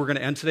that's where we're going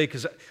to end today,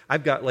 because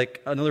I've got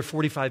like another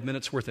 45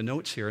 minutes worth of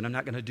notes here, and I'm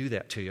not going to do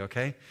that to you,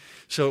 okay?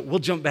 So we'll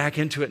jump back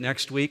into it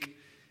next week.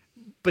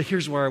 But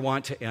here's where I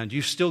want to end.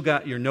 You've still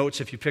got your notes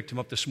if you picked them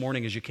up this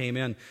morning as you came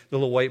in, the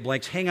little white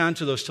blanks. Hang on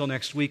to those till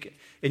next week,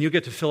 and you'll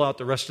get to fill out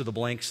the rest of the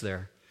blanks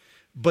there.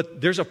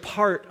 But there's a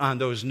part on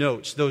those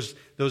notes, those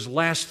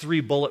last 3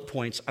 bullet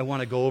points I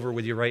want to go over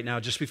with you right now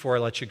just before I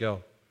let you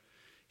go.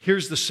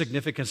 Here's the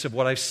significance of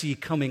what I see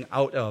coming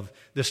out of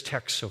this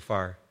text so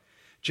far.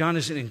 John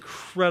is an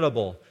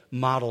incredible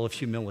model of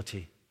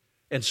humility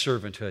and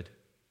servanthood.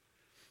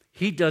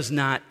 He does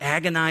not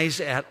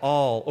agonize at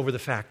all over the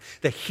fact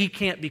that he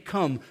can't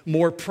become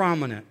more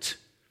prominent.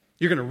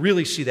 You're going to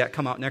really see that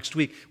come out next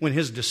week when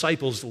his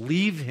disciples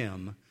leave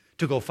him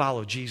to go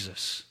follow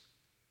Jesus.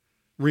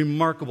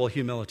 Remarkable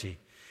humility.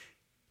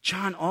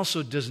 John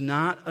also does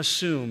not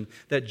assume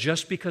that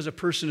just because a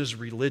person is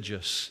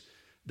religious,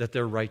 that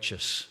they're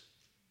righteous.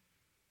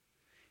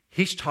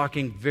 He's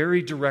talking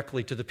very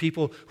directly to the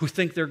people who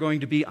think they're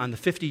going to be on the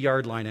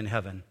 50-yard line in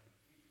heaven.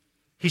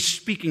 He's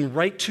speaking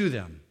right to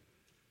them.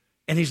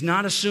 And he's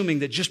not assuming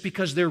that just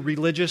because they're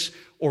religious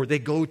or they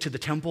go to the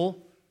temple,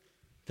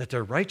 that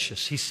they're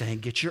righteous. He's saying,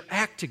 get your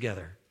act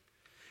together.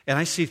 And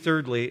I see,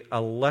 thirdly,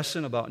 a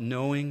lesson about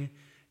knowing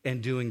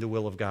and doing the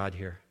will of God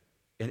here.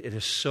 And it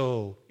is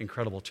so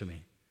incredible to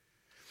me.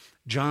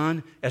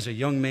 John, as a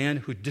young man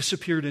who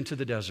disappeared into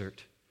the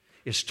desert,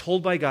 is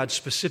told by God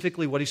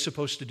specifically what he's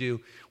supposed to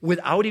do.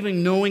 Without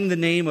even knowing the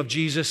name of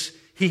Jesus,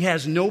 he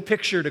has no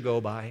picture to go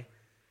by.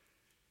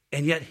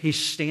 And yet he's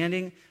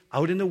standing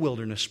out in the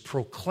wilderness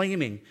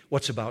proclaiming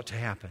what's about to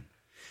happen.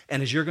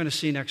 And as you're going to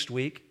see next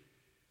week,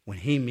 when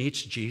he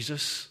meets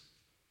Jesus,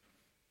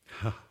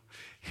 it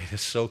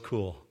is so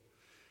cool,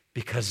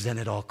 because then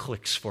it all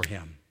clicks for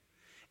him.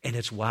 And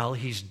it's while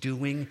he's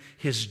doing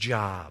his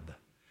job,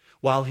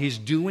 while he's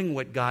doing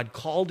what God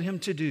called him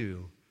to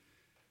do,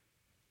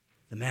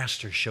 the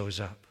Master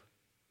shows up.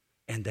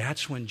 And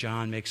that's when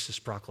John makes this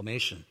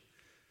proclamation.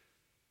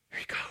 Here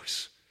he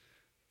goes,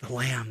 the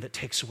Lamb that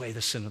takes away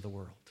the sin of the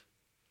world.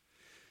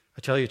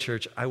 I tell you,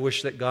 church, I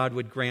wish that God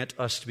would grant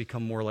us to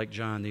become more like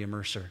John the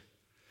Immerser,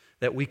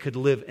 that we could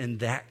live in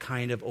that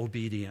kind of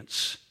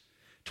obedience,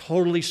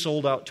 totally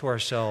sold out to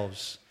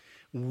ourselves,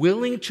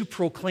 willing to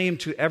proclaim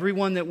to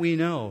everyone that we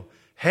know,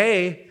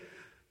 hey,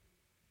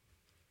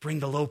 bring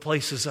the low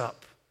places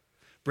up.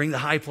 Bring the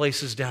high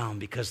places down,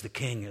 because the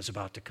King is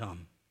about to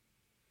come.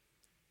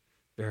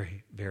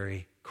 Very,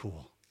 very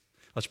cool.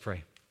 Let's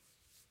pray.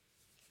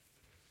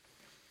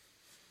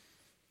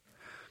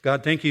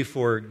 God, thank you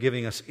for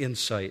giving us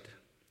insight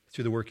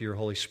through the work of your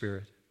Holy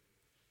Spirit.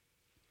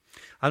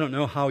 I don't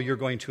know how you're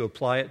going to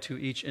apply it to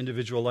each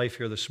individual life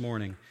here this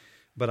morning,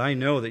 but I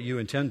know that you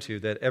intend to,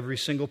 that every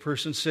single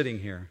person sitting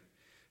here,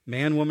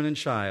 man, woman, and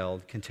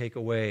child, can take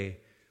away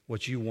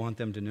what you want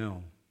them to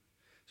know.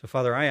 So,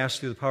 Father, I ask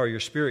through the power of your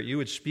Spirit, you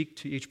would speak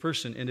to each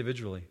person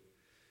individually.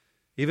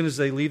 Even as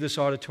they leave this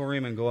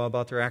auditorium and go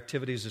about their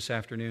activities this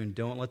afternoon,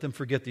 don't let them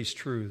forget these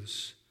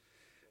truths.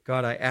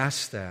 God, I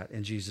ask that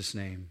in Jesus'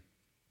 name.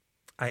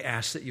 I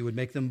ask that you would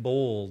make them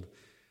bold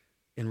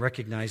in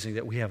recognizing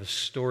that we have a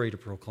story to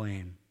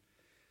proclaim,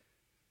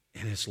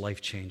 and it's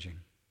life-changing.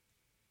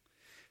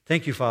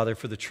 Thank you, Father,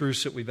 for the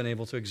truths that we've been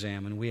able to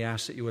examine. We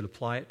ask that you would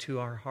apply it to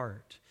our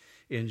heart.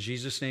 In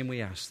Jesus' name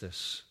we ask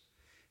this.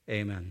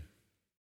 Amen.